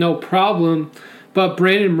Benavidez with no problem, but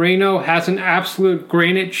Brandon Moreno has an absolute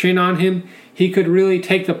granite chin on him. He could really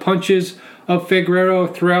take the punches of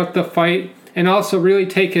Figueiredo throughout the fight and also really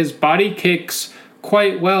take his body kicks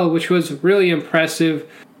quite well, which was really impressive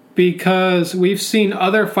because we've seen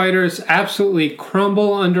other fighters absolutely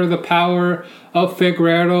crumble under the power of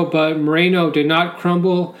Figueiredo, but Moreno did not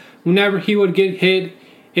crumble. Whenever he would get hit,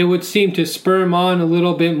 it would seem to spur him on a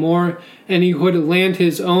little bit more, and he would land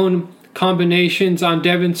his own combinations on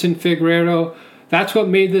Deiveson Figueiredo. That's what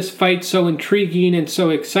made this fight so intriguing and so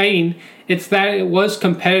exciting. It's that it was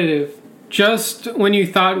competitive. Just when you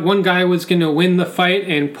thought one guy was going to win the fight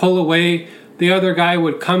and pull away, the other guy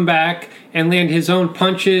would come back and land his own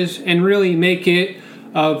punches and really make it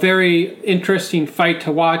a very interesting fight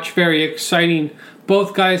to watch, very exciting.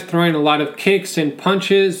 Both guys throwing a lot of kicks and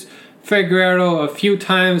punches. Figueiredo a few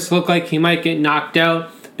times looked like he might get knocked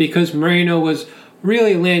out because Moreno was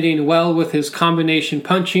really landing well with his combination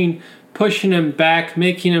punching, pushing him back,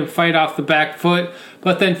 making him fight off the back foot,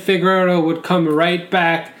 but then Figueiredo would come right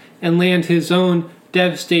back and land his own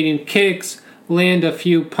devastating kicks, land a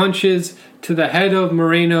few punches to the head of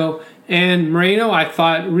Moreno, and Moreno, I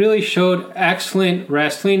thought, really showed excellent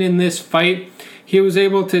wrestling in this fight. He was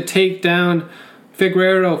able to take down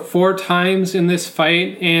Figueiredo 4 times in this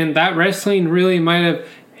fight, and that wrestling really might have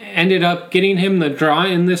ended up getting him the draw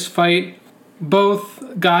in this fight.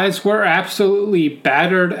 Both guys were absolutely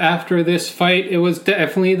battered after this fight. It was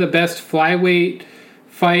definitely the best flyweight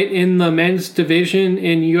fight in the men's division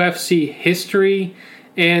in UFC history.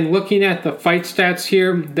 And looking at the fight stats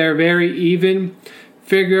here, they're very even.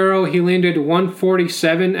 Figueiredo, he landed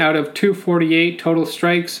 147 out of 248 total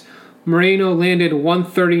strikes. Moreno landed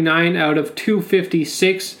 139 out of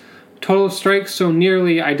 256 total strikes, so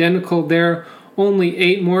nearly identical there. Only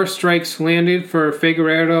 8 more strikes landed for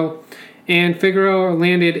Figueiredo. And Figueiredo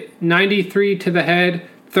landed 93 to the head,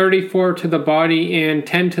 34 to the body, and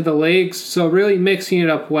 10 to the legs, so really mixing it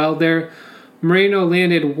up well there. Moreno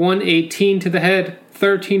landed 118 to the head,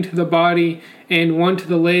 13 to the body, and 1 to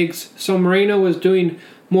the legs. So Moreno was doing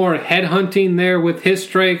more headhunting there with his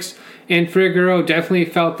strikes, and Figueiredo definitely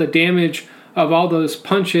felt the damage of all those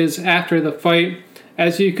punches after the fight,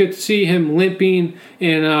 as you could see him limping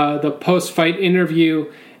in the post-fight interview.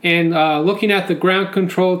 And looking at the ground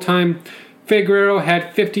control time, Figueiredo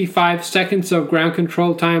had 55 seconds of ground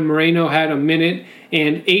control time. Moreno had 1 minute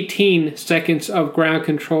and 18 seconds of ground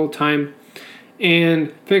control time.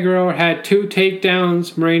 And Figueiredo had 2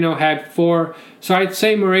 takedowns. Moreno had 4. So I'd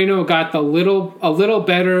say Moreno got a little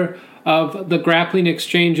better of the grappling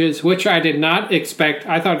exchanges, which I did not expect.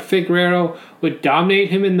 I thought Figueiredo would dominate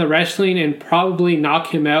him in the wrestling and probably knock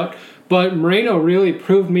him out. But Moreno really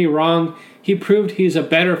proved me wrong. He proved he's a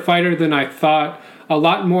better fighter than I thought. A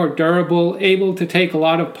lot more durable, able to take a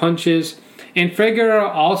lot of punches. And Figueiredo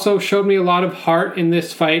also showed me a lot of heart in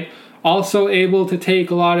this fight. Also able to take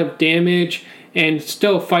a lot of damage and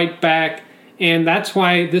still fight back. And that's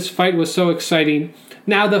why this fight was so exciting.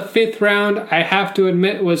 Now the 5th round, I have to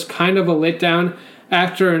admit, was kind of a letdown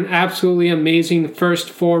after an absolutely amazing first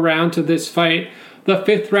 4 rounds of this fight. The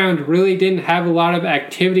 5th round really didn't have a lot of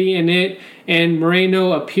activity in it, and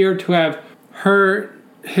Moreno appeared to have hurt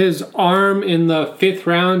his arm in the 5th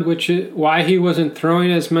round, which is why he wasn't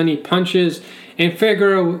throwing as many punches, and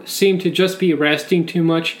Figueiredo seemed to just be resting too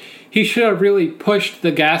much. He should have really pushed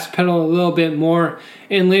the gas pedal a little bit more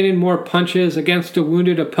and landed more punches against a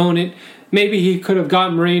wounded opponent. Maybe he could have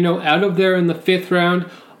got Moreno out of there in the 5th round.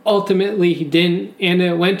 Ultimately, he didn't, and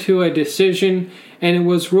it went to a decision, and it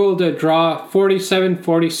was ruled a draw,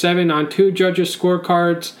 47-47 on 2 judges'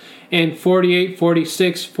 scorecards, and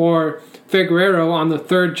 48-46 for Figueiredo on the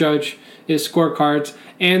 3rd judge's scorecards.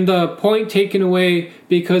 And the point taken away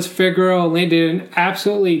because Figueiredo landed an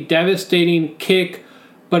absolutely devastating kick,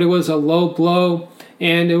 but it was a low blow,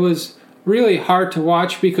 and it was really hard to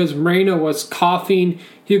watch because Moreno was coughing.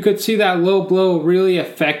 You could see that low blow really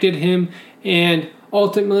affected him, and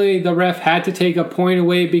ultimately the ref had to take a point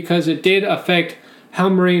away because it did affect how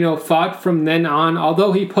Moreno fought from then on.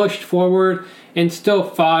 Although he pushed forward and still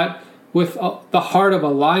fought with the heart of a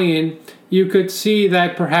lion, you could see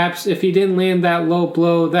that perhaps if he didn't land that low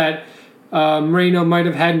blow, that Moreno might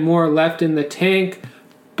have had more left in the tank.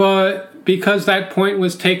 But because that point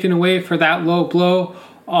was taken away for that low blow,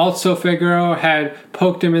 also Figueroa had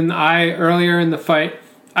poked him in the eye earlier in the fight.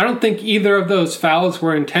 I don't think either of those fouls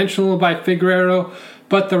were intentional by Figueroa,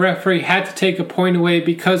 but the referee had to take a point away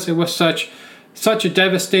because it was such a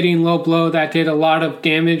devastating low blow that did a lot of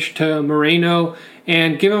damage to Moreno,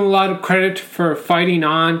 and give him a lot of credit for fighting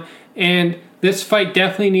on. And this fight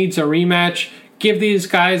definitely needs a rematch. Give these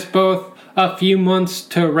guys both a few months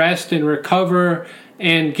to rest and recover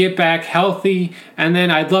and get back healthy, and then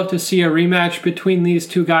I'd love to see a rematch between these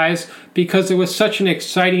two guys because it was such an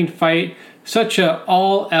exciting fight, such a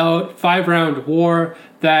all-out 5-round war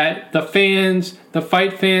that the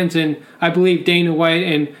fight fans, and I believe Dana White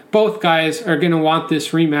and both guys are going to want this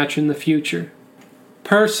rematch in the future.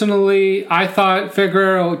 Personally, I thought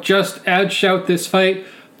Figueroa just edged out this fight,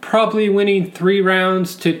 probably winning 3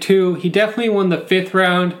 rounds to 2. He definitely won the 5th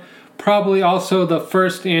round, probably also the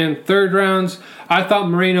 1st and 3rd rounds. I thought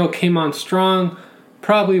Moreno came on strong,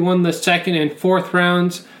 probably won the 2nd and 4th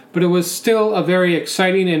rounds, but it was still a very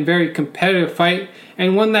exciting and very competitive fight.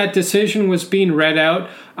 And when that decision was being read out,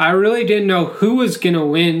 I really didn't know who was going to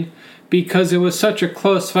win because it was such a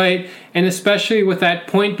close fight, and especially with that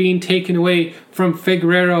point being taken away from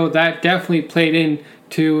Figueroa, that definitely played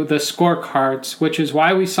into the scorecards, which is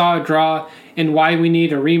why we saw a draw and why we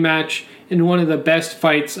need a rematch in one of the best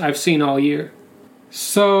fights I've seen all year.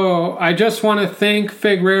 So I just want to thank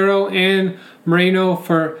Figueroa and Moreno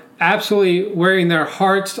for absolutely wearing their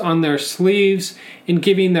hearts on their sleeves and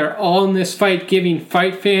giving their all in this fight, giving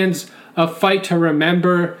fight fans a fight to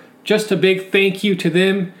remember. Just a big thank you to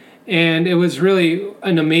them, and it was really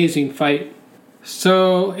an amazing fight.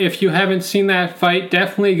 So if you haven't seen that fight,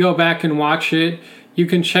 definitely go back and watch it. You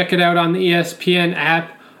can check it out on the ESPN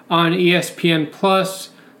app, on ESPN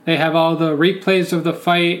Plus. They have all the replays of the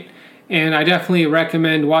fight, and I definitely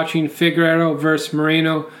recommend watching Figueroa versus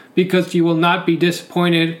Moreno because you will not be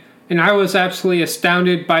disappointed. And I was absolutely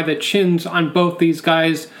astounded by the chins on both these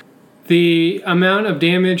guys. The amount of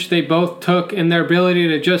damage they both took and their ability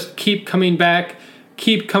to just keep coming back,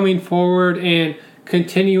 keep coming forward, and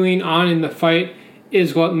continuing on in the fight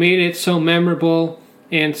is what made it so memorable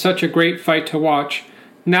and such a great fight to watch.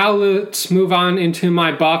 Now let's move on into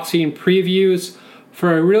my boxing previews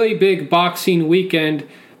for a really big boxing weekend,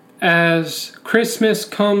 as Christmas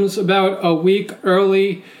comes about a week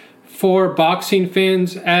early for boxing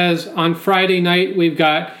fans, as on Friday night we've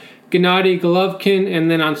got Gennady Golovkin, and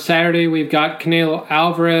then on Saturday we've got Canelo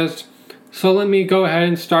Alvarez. So let me go ahead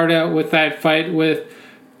and start out with that fight with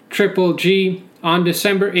Triple G. On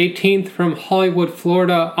December 18th from Hollywood,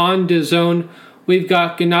 Florida on DAZN, we've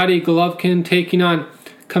got Gennady Golovkin taking on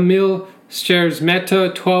Kamil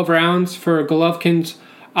Szeremeta, 12 rounds for Golovkin's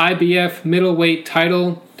IBF middleweight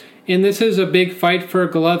title. And this is a big fight for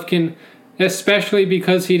Golovkin, especially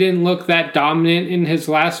because he didn't look that dominant in his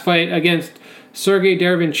last fight against Sergey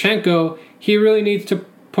Derevyanchenko. He really needs to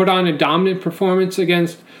put on a dominant performance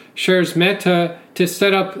against Szeremeta to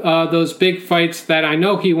set up those big fights that I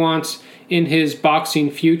know he wants in his boxing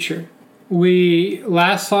future. We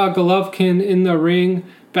last saw Golovkin in the ring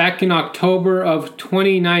back in October of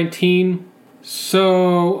 2019.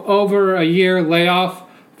 So over a year layoff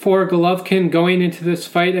for Golovkin going into this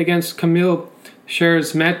fight against Kamil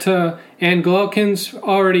Szeremeta. And Golovkin's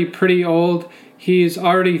already pretty old. He's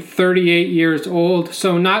already 38 years old,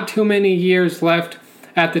 so not too many years left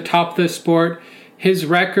at the top of the sport. His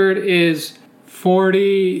record is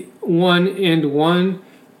 41-1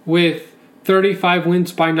 with 35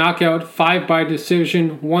 wins by knockout, 5 by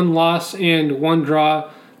decision, 1 loss, and 1 draw.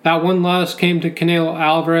 That 1 loss came to Canelo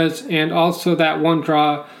Alvarez, and also that 1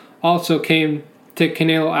 draw also came to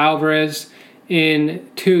Canelo Alvarez in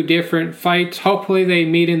 2 different fights. Hopefully they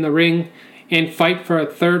meet in the ring and fight for a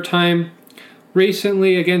 3rd time.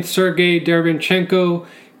 Recently against Sergey Derevyanchenko,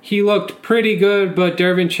 he looked pretty good, but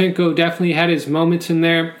Derevyanchenko definitely had his moments in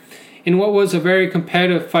there. In what was a very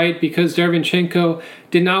competitive fight because Derevyanchenko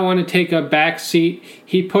did not want to take a back seat.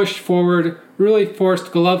 He pushed forward, really forced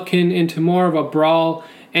Golovkin into more of a brawl,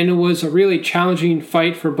 and it was a really challenging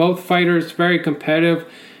fight for both fighters, very competitive.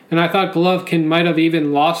 And I thought Golovkin might have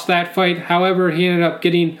even lost that fight. However, he ended up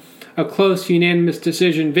getting a close unanimous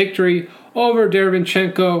decision victory over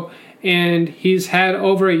Derevyanchenko, and he's had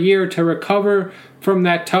over a year to recover from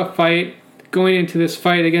that tough fight going into this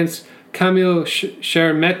fight against Kamil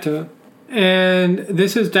Szeremeta. And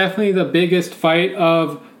this is definitely the biggest fight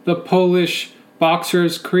of the Polish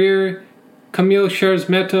boxer's career. Kamil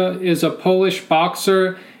Szeremeta is a Polish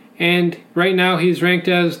boxer, and right now he's ranked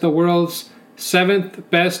as the world's 7th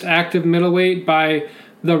best active middleweight by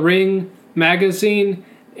The Ring magazine.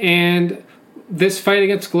 And this fight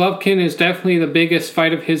against Golovkin is definitely the biggest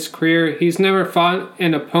fight of his career. He's never fought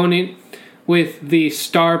an opponent with the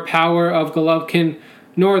star power of Golovkin,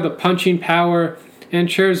 nor the punching power. And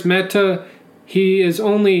Szeremeta, he is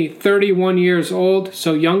only 31 years old,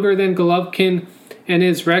 so younger than Golovkin, and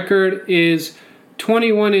his record is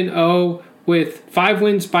 21-0 with 5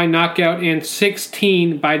 wins by knockout and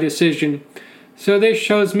 16 by decision. So this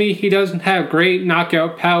shows me he doesn't have great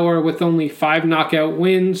knockout power with only 5 knockout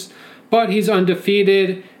wins, but he's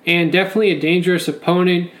undefeated and definitely a dangerous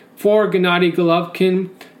opponent for Gennady Golovkin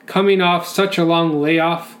coming off such a long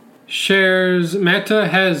layoff. Szeremeta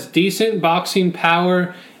has decent boxing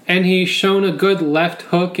power, and he's shown a good left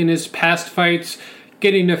hook in his past fights,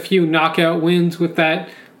 getting a few knockout wins with that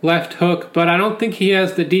left hook, but I don't think he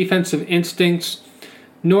has the defensive instincts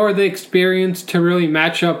nor the experience to really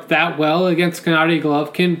match up that well against Gennady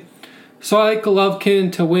Golovkin. So I like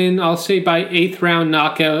Golovkin to win, I'll say by 8th round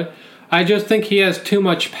knockout. I just think he has too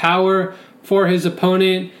much power for his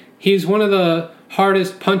opponent. He's one of the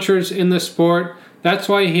hardest punchers in the sport. That's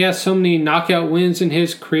why he has so many knockout wins in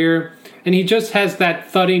his career. And he just has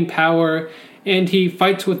that thudding power, and he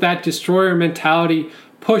fights with that destroyer mentality,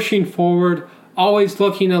 pushing forward, always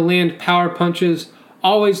looking to land power punches,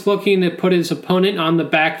 always looking to put his opponent on the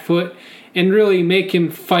back foot and really make him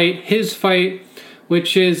fight his fight,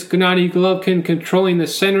 which is Gennady Golovkin controlling the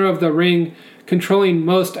center of the ring, controlling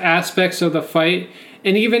most aspects of the fight.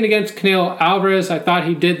 And even against Canelo Alvarez, I thought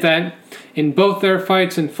he did that in both their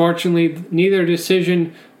fights. Unfortunately, neither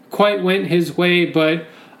decision quite went his way, but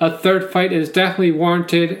a third fight is definitely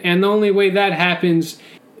warranted. And the only way that happens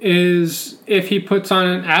is if he puts on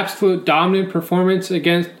an absolute dominant performance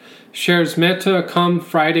against Szeremeta come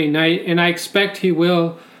Friday night, and I expect he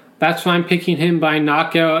will. That's why I'm picking him by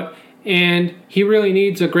knockout, and he really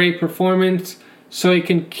needs a great performance so he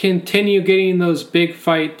can continue getting those big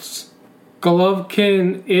fights.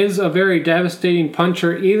 Golovkin is a very devastating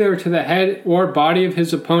puncher, either to the head or body of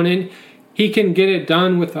his opponent. He can get it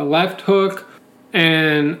done with a left hook,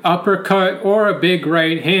 an uppercut, or a big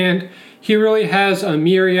right hand. He really has a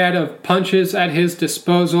myriad of punches at his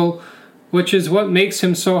disposal, which is what makes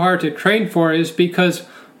him so hard to train for, is because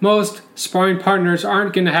most sparring partners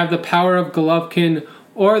aren't going to have the power of Golovkin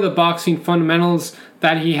or the boxing fundamentals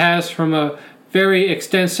that he has from a very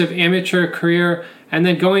extensive amateur career. And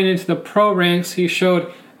then going into the pro ranks, he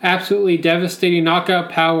showed absolutely devastating knockout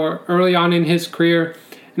power early on in his career,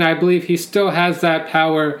 and I believe he still has that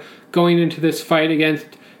power going into this fight against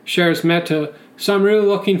Szeremeta. So I'm really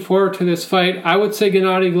looking forward to this fight. I would say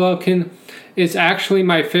Gennady Golovkin is actually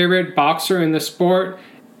my favorite boxer in the sport,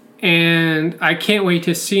 and I can't wait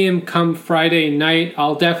to see him come Friday night.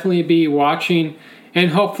 I'll definitely be watching,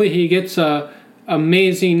 and hopefully he gets a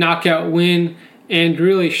amazing knockout win and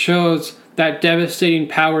really shows that devastating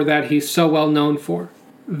power that he's so well known for.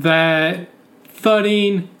 That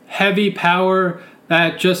thudding, heavy power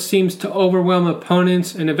that just seems to overwhelm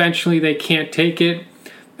opponents and eventually they can't take it.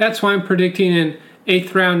 That's why I'm predicting an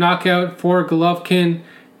 8th round knockout for Golovkin,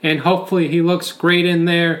 and hopefully he looks great in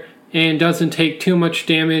there and doesn't take too much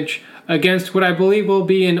damage against what I believe will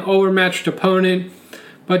be an overmatched opponent,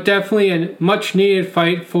 but definitely a much needed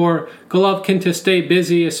fight for Golovkin to stay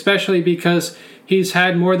busy, especially because he's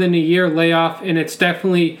had more than a year layoff, and it's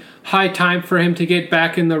definitely high time for him to get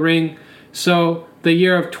back in the ring. So the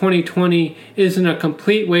year of 2020 isn't a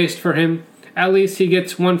complete waste for him. At least he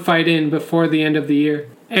gets one fight in before the end of the year.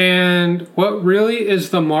 And what really is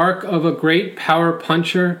the mark of a great power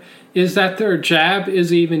puncher is that their jab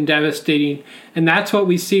is even devastating. And that's what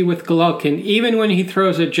we see with Golovkin. Even when he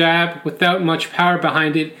throws a jab without much power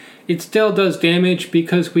behind it, it still does damage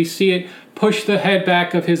because we see it push the head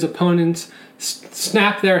back of his opponents,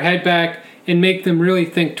 snap their head back, and make them really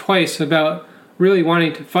think twice about really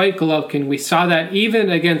wanting to fight Golovkin. We saw that even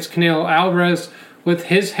against Canelo Alvarez with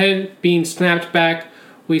his head being snapped back.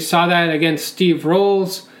 We saw that against Steve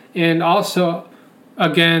Rolls and also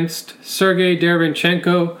against Sergey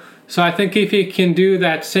Derevyanchenko. So I think if he can do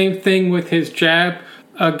that same thing with his jab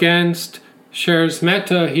against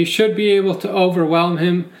Szeremeta, he should be able to overwhelm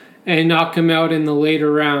him and knock him out in the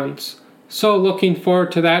later rounds. So looking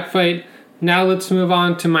forward to that fight. Now let's move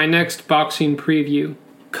on to my next boxing preview.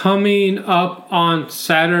 Coming up on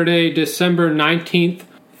Saturday, December 19th,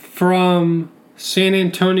 From San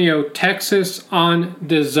Antonio, Texas on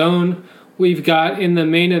DAZN, we've got in the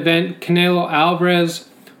main event Canelo Alvarez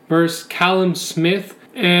versus Callum Smith.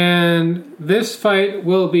 And this fight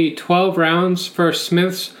will be 12 rounds for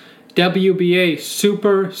Smith's WBA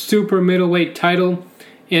super middleweight title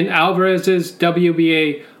and Alvarez's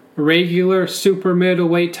WBA regular super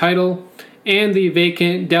middleweight title and the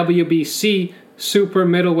vacant WBC super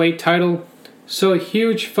middleweight title. So a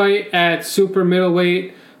huge fight at super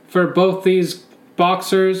middleweight for both these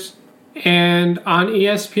boxers. And on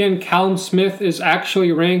ESPN, Callum Smith is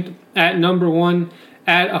actually ranked at number 1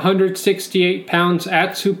 at 168 pounds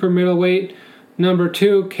at super middleweight. Number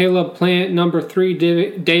 2, Caleb Plant. Number 3,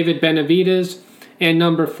 David Benavidez. And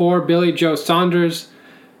number 4, Billy Joe Saunders.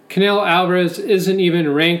 Canelo Alvarez isn't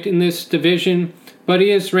even ranked in this division, but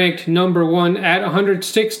he is ranked number 1 at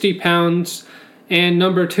 160 pounds. And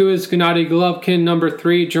number 2 is Gennady Golovkin. Number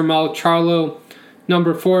 3, Jermall Charlo.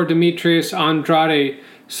 Number 4, Demetrius Andrade.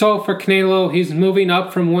 So for Canelo, he's moving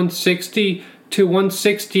up from 160 to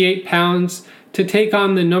 168 pounds to take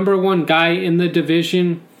on the number 1 guy in the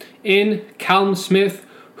division in Callum Smith,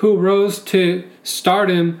 who rose to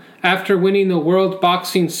stardom after winning the World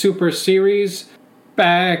Boxing Super Series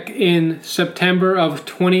back in September of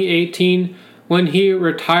 2018 when he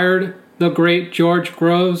retired the great George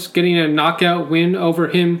Groves, getting a knockout win over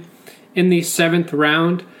him in the 7th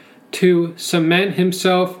round to cement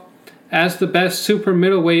himself as the best super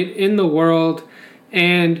middleweight in the world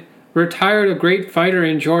and retired a great fighter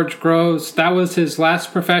in George Groves. That was his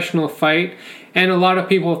last professional fight, and a lot of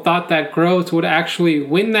people thought that Groves would actually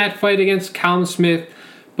win that fight against Callum Smith,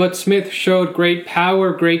 but Smith showed great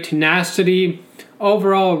power, great tenacity,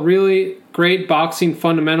 overall really great boxing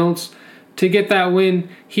fundamentals to get that win.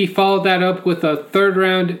 He followed that up with a 3rd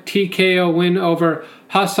round TKO win over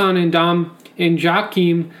Hassan Ndam and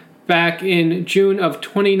Joachim back in June of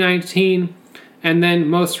 2019, and then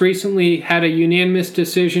most recently had a unanimous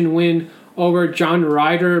decision win over John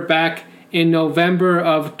Ryder back in November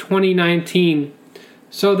of 2019.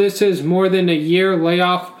 So this is more than a year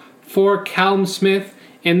layoff for Callum Smith,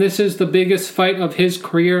 and this is the biggest fight of his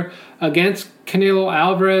career against Canelo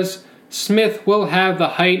Alvarez. Smith will have the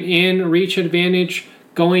height and reach advantage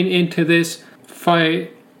going into this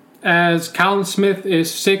fight, as Callum Smith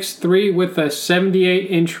is 6'3" with a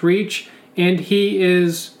 78-inch reach, and he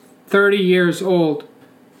is 30 years old.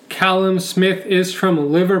 Callum Smith is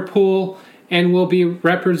from Liverpool and will be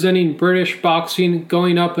representing British boxing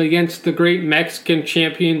going up against the great Mexican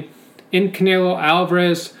champion in Canelo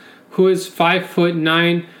Alvarez, who is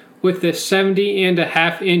 5'9" with a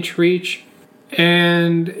 70.5-inch reach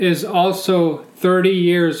and is also 30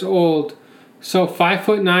 years old. So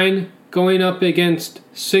 5'9" going up against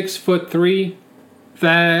 6'3".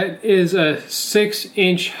 That is a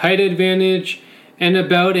 6-inch height advantage and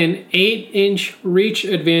about an 8-inch reach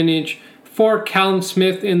advantage for Callum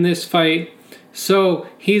Smith in this fight. So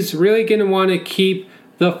he's really going to want to keep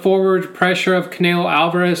the forward pressure of Canelo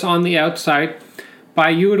Alvarez on the outside by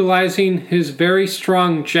utilizing his very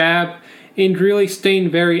strong jab and really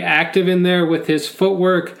staying very active in there with his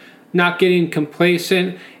footwork, not getting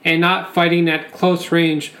complacent and not fighting at close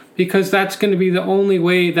range, because that's going to be the only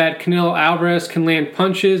way that Canelo Alvarez can land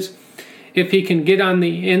punches. If he can get on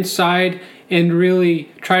the inside and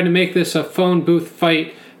really try to make this a phone booth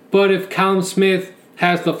fight. But if Callum Smith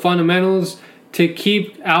has the fundamentals to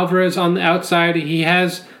keep Alvarez on the outside, he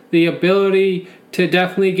has the ability to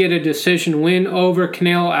definitely get a decision win over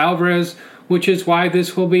Canelo Alvarez, which is why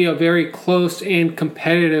this will be a very close and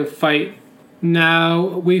competitive fight. Now,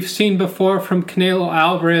 we've seen before from Canelo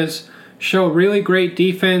Alvarez show really great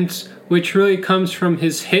defense, which really comes from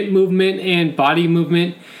his hip movement and body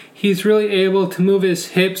movement. He's really able to move his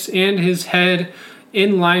hips and his head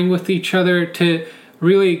in line with each other to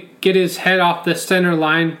really get his head off the center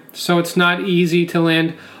line, so it's not easy to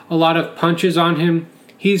land a lot of punches on him.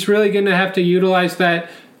 He's really going to have to utilize that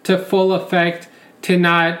to full effect to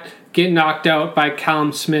not get knocked out by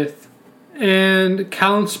Callum Smith. And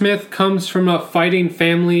Callum Smith comes from a fighting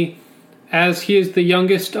family, as he is the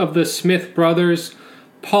youngest of the Smith brothers,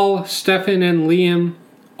 Paul, Stephen, and Liam,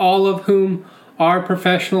 all of whom are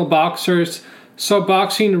professional boxers. So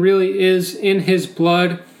boxing really is in his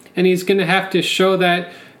blood, and he's going to have to show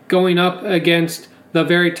that going up against the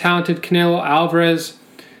very talented Canelo Alvarez.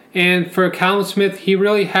 And for Callum Smith, he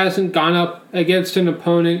really hasn't gone up against an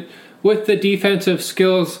opponent with the defensive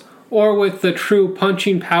skills or with the true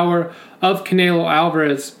punching power of Canelo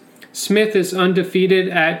Alvarez. Smith is undefeated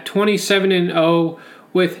at 27-0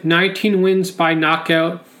 with 19 wins by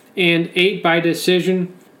knockout and 8 by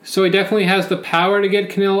decision. So he definitely has the power to get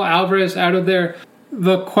Canelo Alvarez out of there.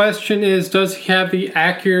 The question is, does he have the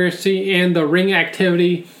accuracy and the ring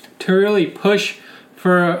activity to really push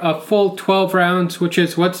for a full 12 rounds, which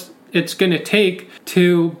is what it's going to take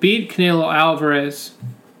to beat Canelo Alvarez?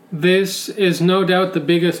 This is no doubt the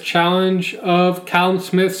biggest challenge of Callum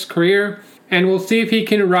Smith's career, and we'll see if he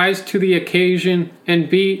can rise to the occasion and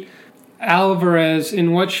beat Alvarez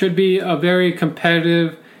in what should be a very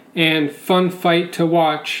competitive and fun fight to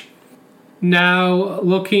watch. Now,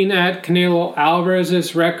 looking at Canelo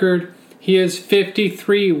Alvarez's record, he is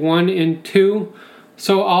 53-1-2.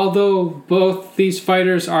 So although both these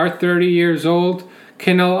fighters are 30 years old,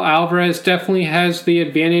 Canelo Alvarez definitely has the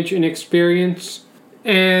advantage in experience.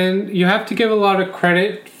 And you have to give a lot of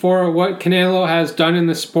credit for what Canelo has done in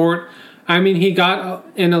the sport. I mean, he got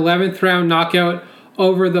an 11th round knockout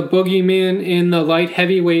over the boogeyman in the light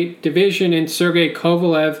heavyweight division in Sergey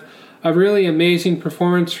Kovalev. A really amazing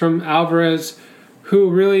performance from Alvarez, who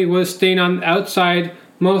really was staying on the outside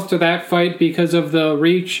most of that fight because of the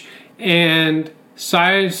reach and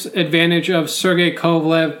size advantage of Sergey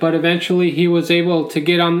Kovalev, but eventually he was able to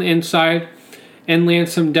get on the inside and land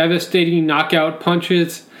some devastating knockout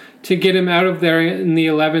punches to get him out of there in the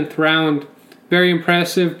 11th round. Very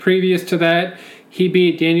impressive. Previous to that, he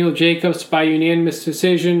beat Daniel Jacobs by unanimous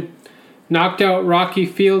decision, knocked out Rocky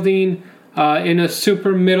Fielding in a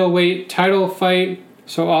super middleweight title fight,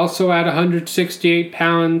 so also at 168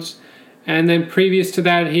 pounds. And then previous to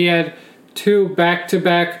that, he had 2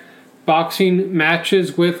 back-to-back boxing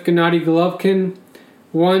matches with Gennady Golovkin.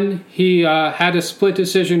 One, he had a split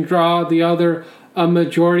decision draw, the other a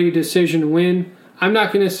majority decision win. I'm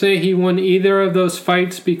not going to say he won either of those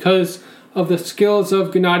fights because of the skills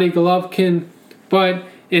of Gennady Golovkin, but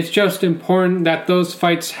it's just important that those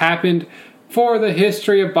fights happened for the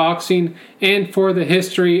history of boxing and for the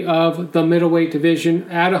history of the middleweight division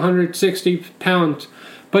at 160 pounds.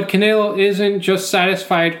 But Canelo isn't just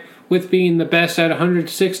satisfied with being the best at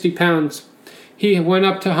 160 pounds. He went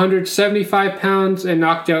up to 175 pounds and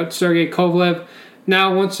knocked out Sergey Kovalev.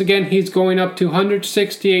 Now, once again, he's going up to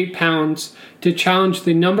 168 pounds to challenge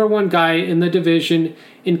the number 1 guy in the division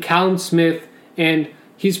in Callum Smith, and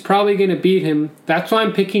he's probably going to beat him. That's why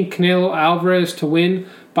I'm picking Canelo Alvarez to win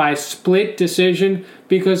by split decision,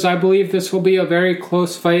 because I believe this will be a very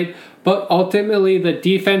close fight, but ultimately the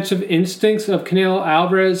defensive instincts of Canelo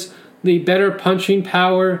Alvarez, the better punching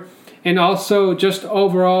power, and also just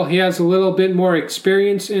overall he has a little bit more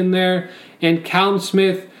experience in there, and Callum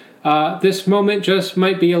Smith, this moment just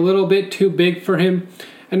might be a little bit too big for him.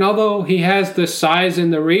 And although he has the size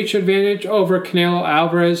and the reach advantage over Canelo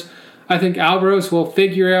Alvarez, I think Alvarez will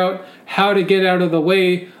figure out how to get out of the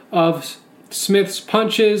way of Smith's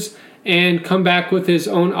punches and come back with his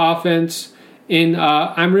own offense.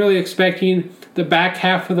 I'm really expecting the back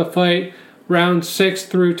half of the fight, rounds 6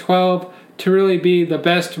 through 12, to really be the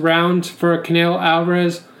best rounds for Canelo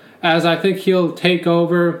Alvarez, as I think he'll take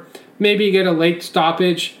over, maybe get a late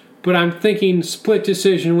stoppage, but I'm thinking split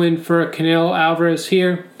decision win for Canelo Alvarez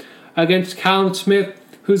here against Callum Smith,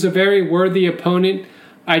 who's a very worthy opponent.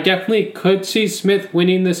 I definitely could see Smith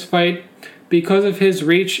winning this fight because of his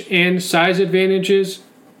reach and size advantages,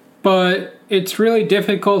 but it's really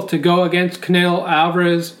difficult to go against Canelo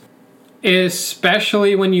Alvarez,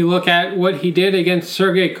 especially when you look at what he did against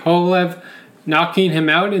Sergey Kovalev, knocking him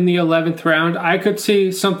out in the 11th round. I could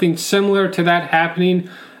see something similar to that happening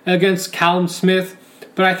against Callum Smith,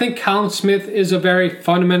 but I think Callum Smith is a very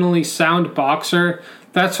fundamentally sound boxer.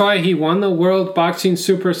 That's why he won the World Boxing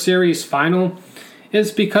Super Series final,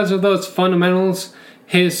 is because of those fundamentals,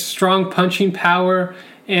 his strong punching power,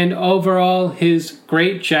 and overall his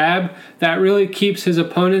great jab that really keeps his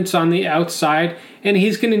opponents on the outside, and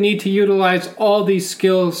he's going to need to utilize all these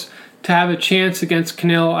skills to have a chance against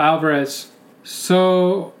Canelo Alvarez.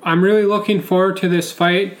 So I'm really looking forward to this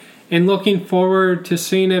fight and looking forward to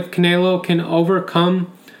seeing if Canelo can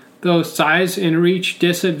overcome those size and reach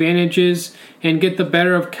disadvantages and get the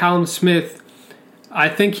better of Callum Smith. I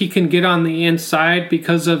think he can get on the inside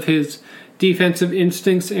because of his defensive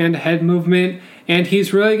instincts and head movement, and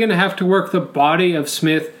he's really going to have to work the body of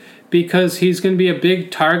Smith because he's going to be a big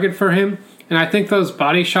target for him, and I think those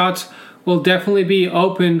body shots will definitely be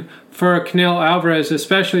open for Canelo Alvarez,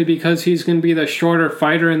 especially because he's going to be the shorter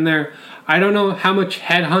fighter in there. I don't know how much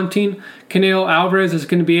head hunting Canelo Alvarez is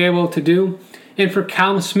going to be able to do, and for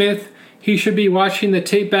Callum Smith, he should be watching the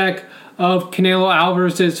tape back of Canelo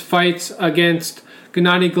Alvarez's fights against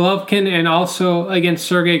Gennady Golovkin and also against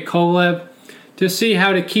Sergey Kovalev to see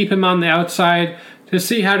how to keep him on the outside, to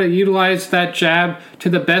see how to utilize that jab to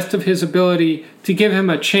the best of his ability to give him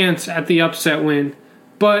a chance at the upset win.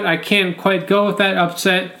 But I can't quite go with that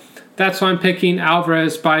upset. That's why I'm picking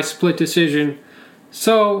Alvarez by split decision.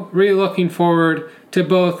 So, really looking forward to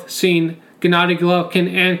both seeing Gennady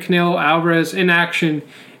Golovkin and Canelo Alvarez in action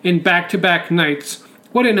in back-to-back nights.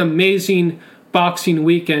 What an amazing boxing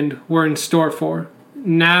weekend we're in store for.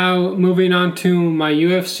 Now, moving on to my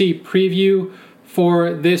UFC preview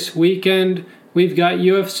for this weekend. We've got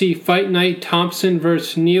UFC Fight Night Thompson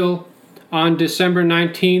vs. Neal on December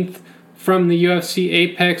 19th from the UFC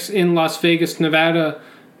Apex in Las Vegas, Nevada.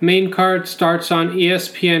 Main card starts on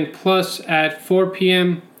ESPN Plus at 4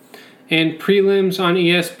 p.m. and prelims on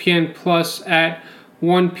ESPN Plus at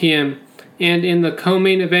 1 p.m. And in the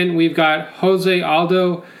co-main event, we've got Jose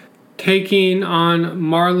Aldo taking on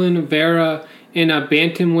Marlon Vera in a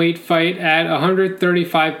bantamweight fight at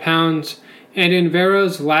 135 pounds. And in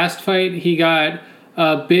Vera's last fight, he got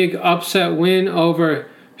a big upset win over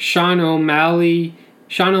Sean O'Malley.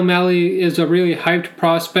 Sean O'Malley is a really hyped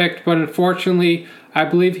prospect, but unfortunately, I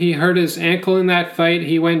believe he hurt his ankle in that fight.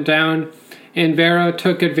 He went down, and Vera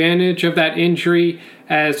took advantage of that injury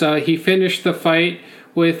as he finished the fight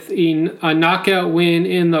with a knockout win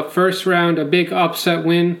in the first round, a big upset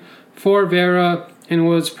win for Vera, and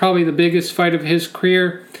was probably the biggest fight of his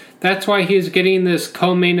career. That's why he's getting this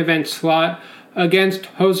co-main event slot against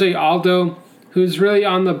Jose Aldo, who's really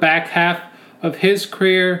on the back half of his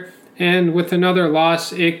career, and with another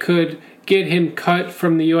loss, it could get him cut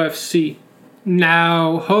from the UFC.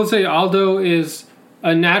 Now, Jose Aldo is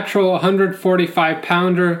a natural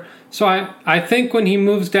 145-pounder, so I think when he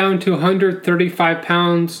moves down to 135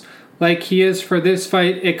 pounds like he is for this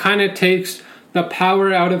fight, it kind of takes the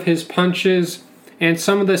power out of his punches and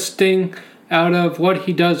some of the sting out of what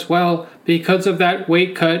he does well because of that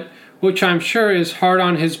weight cut, which I'm sure is hard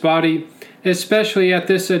on his body, especially at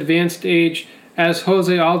this advanced age, as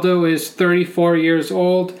Jose Aldo is 34 years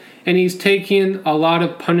old and he's taking a lot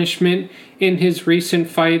of punishment in his recent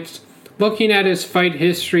fights. Looking at his fight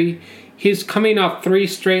history, he's coming off 3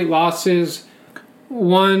 straight losses.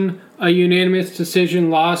 One, a unanimous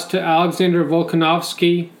decision loss to Alexander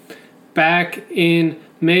Volkanovski back in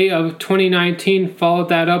May of 2019, followed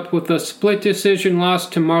that up with a split decision loss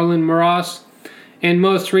to Marlon Moraes. And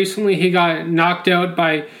most recently, he got knocked out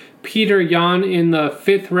by Peter Yan in the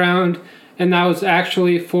 5th round, and that was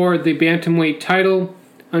actually for the bantamweight title.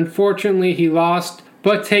 Unfortunately, he lost,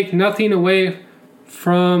 but take nothing away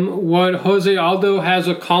from what Jose Aldo has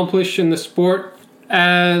accomplished in the sport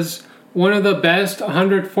as one of the best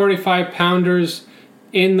 145-pounders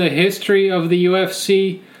in the history of the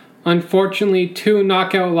UFC. Unfortunately, 2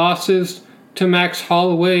 knockout losses to Max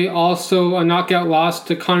Holloway, also a knockout loss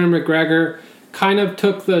to Conor McGregor, kind of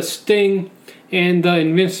took the sting and the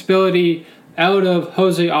invincibility out of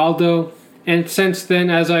Jose Aldo. And since then,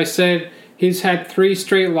 as I said, he's had 3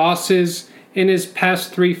 straight losses in his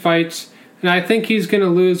past 3 fights. And I think he's going to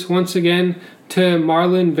lose once again to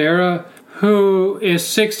Marlon Vera, who is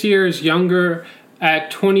 6 years younger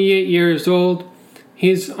at 28 years old.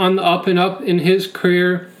 He's on the up and up in his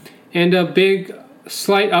career, and a big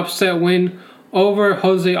slight upset win over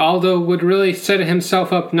Jose Aldo would really set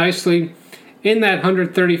himself up nicely in that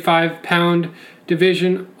 135-pound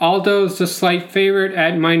division. Aldo's the slight favorite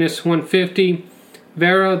at minus 150.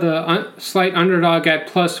 Vera, the slight underdog, at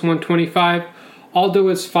plus 125. Aldo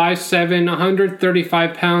is 5'7",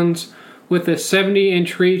 135 pounds with a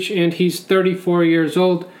 70-inch reach, and he's 34 years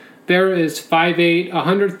old. Vera is 5'8",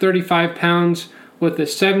 135 pounds with a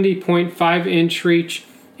 70.5-inch reach,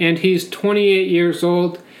 and he's 28 years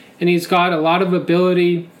old, and he's got a lot of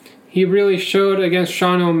ability. He really showed against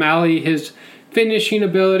Sean O'Malley his finishing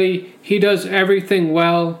ability. He does everything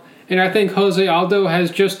well, and I think Jose Aldo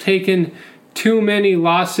has just taken too many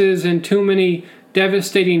losses and too many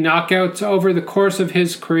devastating knockouts over the course of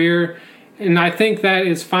his career, and I think that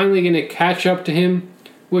is finally going to catch up to him,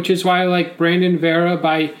 which is why I like Brandon Vera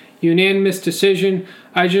by unanimous decision.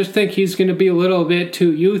 I just think he's going to be a little bit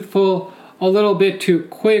too youthful, a little bit too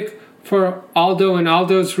quick for Aldo, and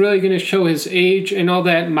Aldo's really going to show his age, and all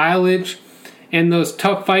that mileage and those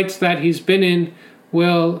tough fights that he's been in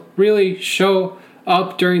will really show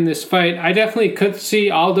up during this fight. I definitely could see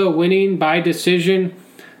Aldo winning by decision,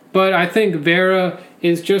 but I think Vera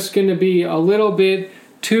is just going to be a little bit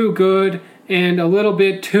too good and a little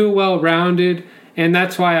bit too well-rounded, and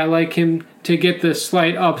that's why I like him to get this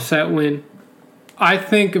slight upset win. I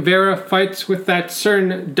think Vera fights with that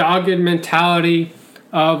certain dogged mentality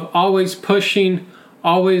of always pushing,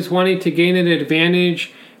 always wanting to gain an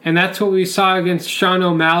advantage, and that's what we saw against Sean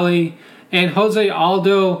O'Malley. And Jose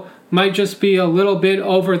Aldo might just be a little bit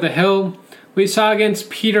over the hill. We saw against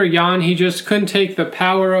Peter Yan, he just couldn't take the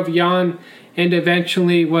power of Yan and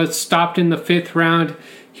eventually was stopped in the 5th round.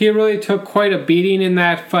 He really took quite a beating in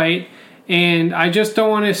that fight, and I just don't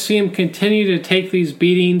want to see him continue to take these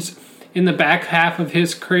beatings in the back half of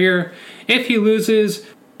his career. If he loses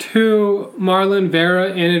to Marlon Vera,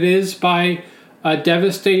 and it is by a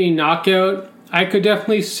devastating knockout, I could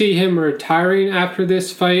definitely see him retiring after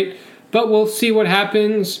this fight, but we'll see what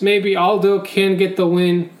happens. Maybe Aldo can get the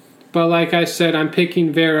win, but like I said, I'm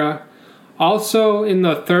picking Vera. Also, in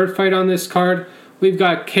the third fight on this card, we've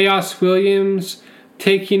got Khaos Williams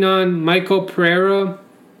taking on Michael Pereira.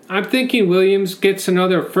 I'm thinking Williams gets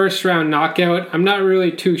another first-round knockout. I'm not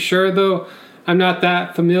really too sure, though. I'm not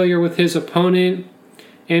that familiar with his opponent.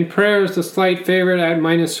 And Pereira is the slight favorite at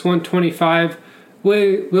minus 125.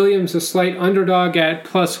 Williams a slight underdog at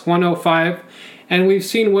plus 105. And we've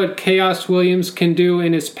seen what Khaos Williams can do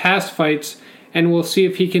in his past fights, and we'll see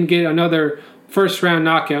if he can get another first-round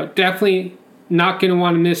knockout. Definitely not going to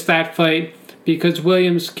want to miss that fight because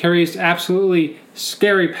Williams carries absolutely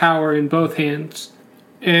scary power in both hands.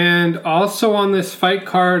 And also on this fight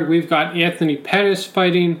card, we've got Anthony Pettis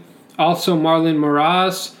fighting, also Marlon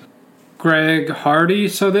Moraes, Greg Hardy.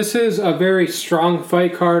 So this is a very strong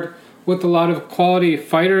fight card with a lot of quality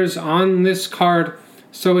fighters on this card.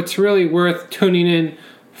 So it's really worth tuning in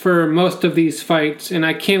for most of these fights. And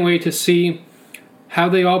I can't wait to see how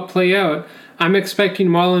they all play out. I'm expecting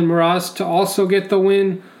Marlon Moraes to also get the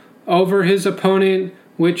win over his opponent,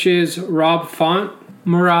 which is Rob Font.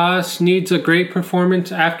 Moraes needs a great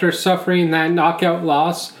performance after suffering that knockout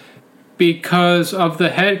loss because of the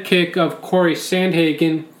head kick of Corey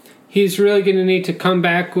Sandhagen. He's really going to need to come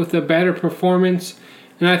back with a better performance,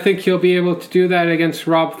 and I think he'll be able to do that against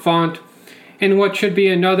Rob Font in what should be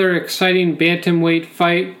another exciting bantamweight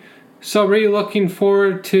fight. So really looking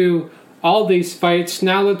forward to all these fights.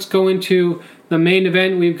 Now let's go into the main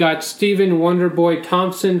event. We've got Stephen Wonderboy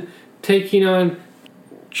Thompson taking on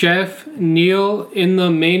Jeff Neal in the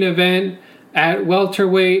main event at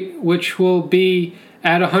welterweight, which will be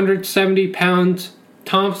at 170 pounds.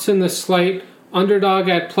 Thompson the slight underdog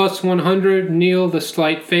at plus 100. Neal the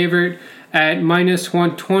slight favorite at minus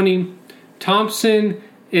 120. Thompson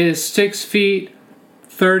is 6 feet,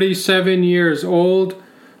 37 years old,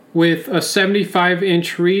 with a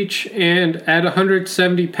 75-inch reach and at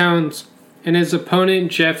 170 pounds. And his opponent,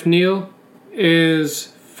 Jeff Neal,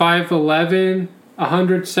 is 5'11",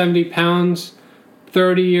 170 pounds,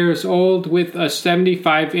 30 years old, with a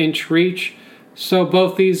 75-inch reach. So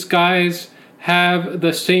both these guys have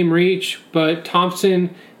the same reach, but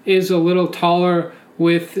Thompson is a little taller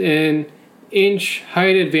with an inch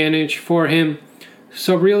height advantage for him.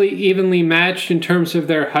 So really evenly matched in terms of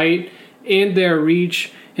their height and their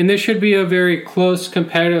reach. And this should be a very close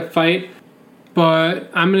competitive fight. But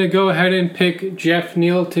I'm going to go ahead and pick Jeff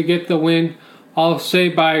Neal to get the win. I'll say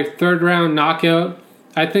by third round knockout.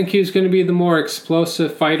 I think he's going to be the more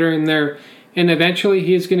explosive fighter in there. And eventually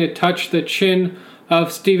he's going to touch the chin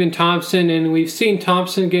of Stephen Thompson. And we've seen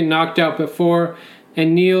Thompson get knocked out before.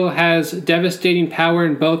 And Neal has devastating power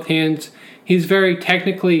in both hands. He's very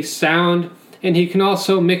technically sound. And he can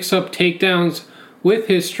also mix up takedowns with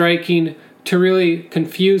his striking to really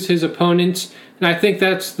confuse his opponents. And I think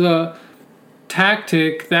that's the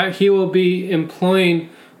tactic that he will be employing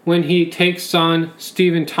when he takes on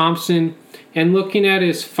Stephen Thompson. And looking at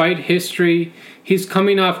his fight history, he's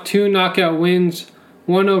coming off 2 knockout wins,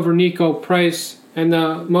 one over Nico Price and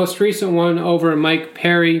the most recent one over Mike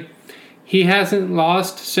Perry. He hasn't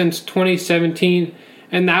lost since 2017,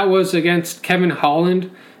 and that was against Kevin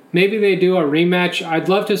Holland. Maybe they do a rematch. I'd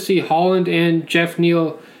love to see Holland and Jeff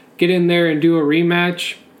Neal get in there and do a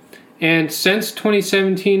rematch. And since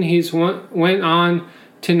 2017, he's went on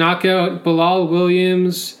to knock out Bilal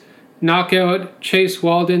Williams, knock out Chase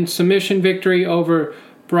Walden, submission victory over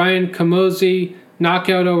Brian Camozzi,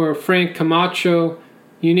 knockout over Frank Camacho,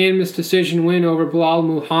 unanimous decision win over Bilal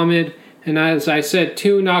Muhammad, and as I said,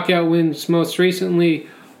 2 knockout wins most recently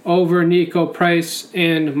over Nico Price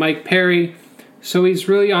and Mike Perry. So he's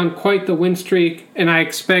really on quite the win streak, and I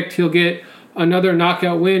expect he'll get another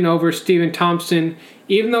knockout win over Stephen Thompson.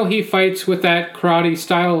 Even though he fights with that karate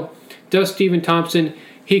style, does Stephen Thompson,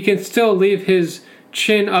 he can still leave his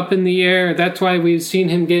chin up in the air. That's why we've seen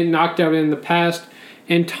him get knocked out in the past.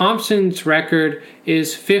 And Thompson's record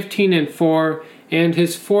is 15-4, and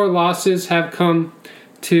his 4 losses have come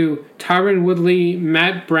to Tyron Woodley,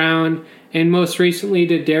 Matt Brown, and most recently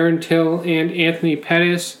to Darren Till and Anthony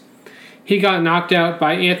Pettis. He got knocked out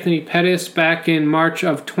by Anthony Pettis back in March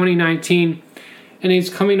of 2019, and he's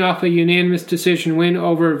coming off a unanimous decision win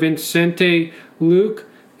over Vicente Luque,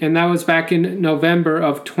 and that was back in November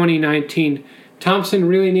of 2019. Thompson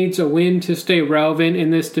really needs a win to stay relevant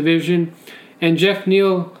in this division, and Jeff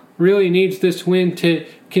Neal really needs this win to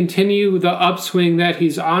continue the upswing that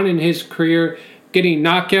he's on in his career, getting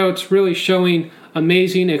knockouts, really showing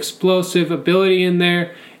amazing explosive ability in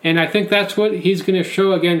there. And I think that's what he's going to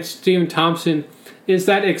show against Stephen Thompson, is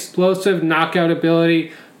that explosive knockout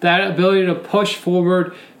ability, that ability to push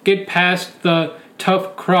forward, get past the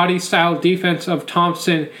tough karate-style defense of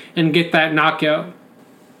Thompson, and get that knockout.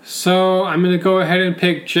 So I'm going to go ahead and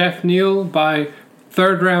pick Geoff Neal by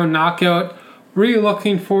third-round knockout. Really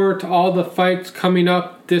looking forward to all the fights coming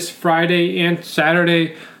up this Friday and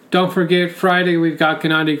Saturday. Don't forget, Friday we've got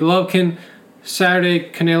Gennady Golovkin, Saturday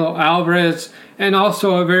Canelo Alvarez, and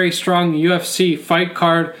also a very strong UFC fight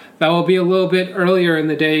card that will be a little bit earlier in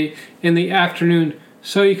the day, in the afternoon.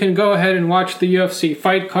 So you can go ahead and watch the UFC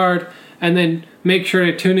fight card and then make sure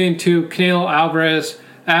to tune in to Canelo Alvarez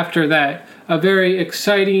after that. A very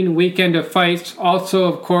exciting weekend of fights. Also,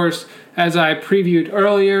 of course, as I previewed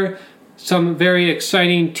earlier, some very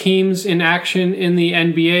exciting teams in action in the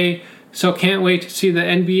NBA. So can't wait to see the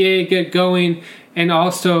NBA get going, and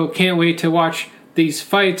also can't wait to watch these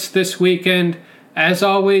fights this weekend. As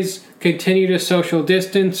always, continue to social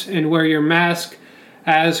distance and wear your mask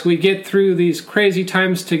as we get through these crazy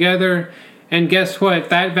times together. And guess what?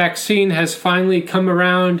 That vaccine has finally come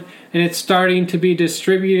around, and it's starting to be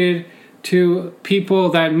distributed to people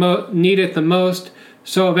that need it the most.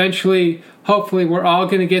 So eventually, hopefully, we're all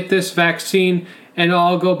going to get this vaccine and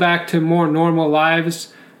all go back to more normal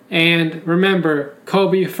lives. And remember,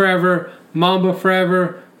 Kobe forever, Mamba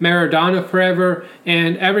forever, Maradona forever,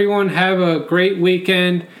 and everyone have a great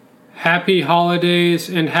weekend. Happy holidays,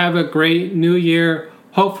 and have a great new year.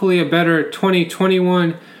 Hopefully a better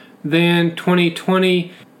 2021 than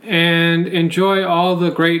 2020. And enjoy all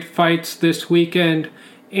the great fights this weekend.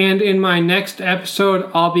 And in my next episode,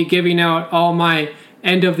 I'll be giving out all my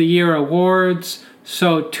end of the year awards.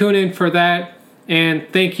 So tune in for that. And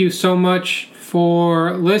thank you so much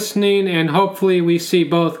for listening. And hopefully we see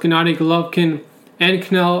both Gennady Golovkin and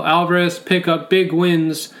Canelo Alvarez pick up big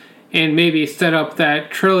wins and maybe set up that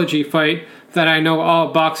trilogy fight that I know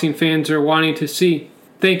all boxing fans are wanting to see.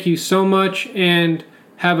 Thank you so much, and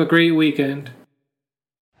have a great weekend.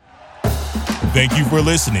 Thank you for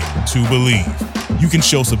listening to Believe. You can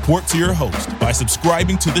show support to your host by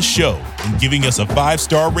subscribing to the show and giving us a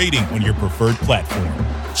 5-star rating on your preferred platform.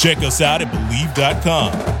 Check us out at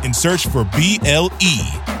Believe.com and search for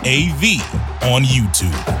BLEAV on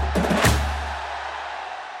YouTube.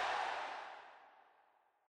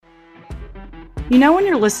 You know when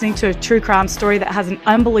you're listening to a true crime story that has an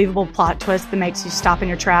unbelievable plot twist that makes you stop in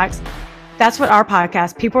your tracks? That's what our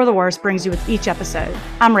podcast, People Are the Worst, brings you with each episode.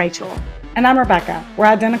 I'm Rachel. And I'm Rebecca. We're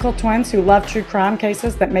identical twins who love true crime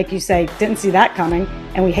cases that make you say, didn't see that coming,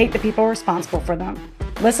 and we hate the people responsible for them.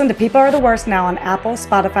 Listen to People Are the Worst now on Apple,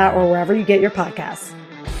 Spotify, or wherever you get your podcasts.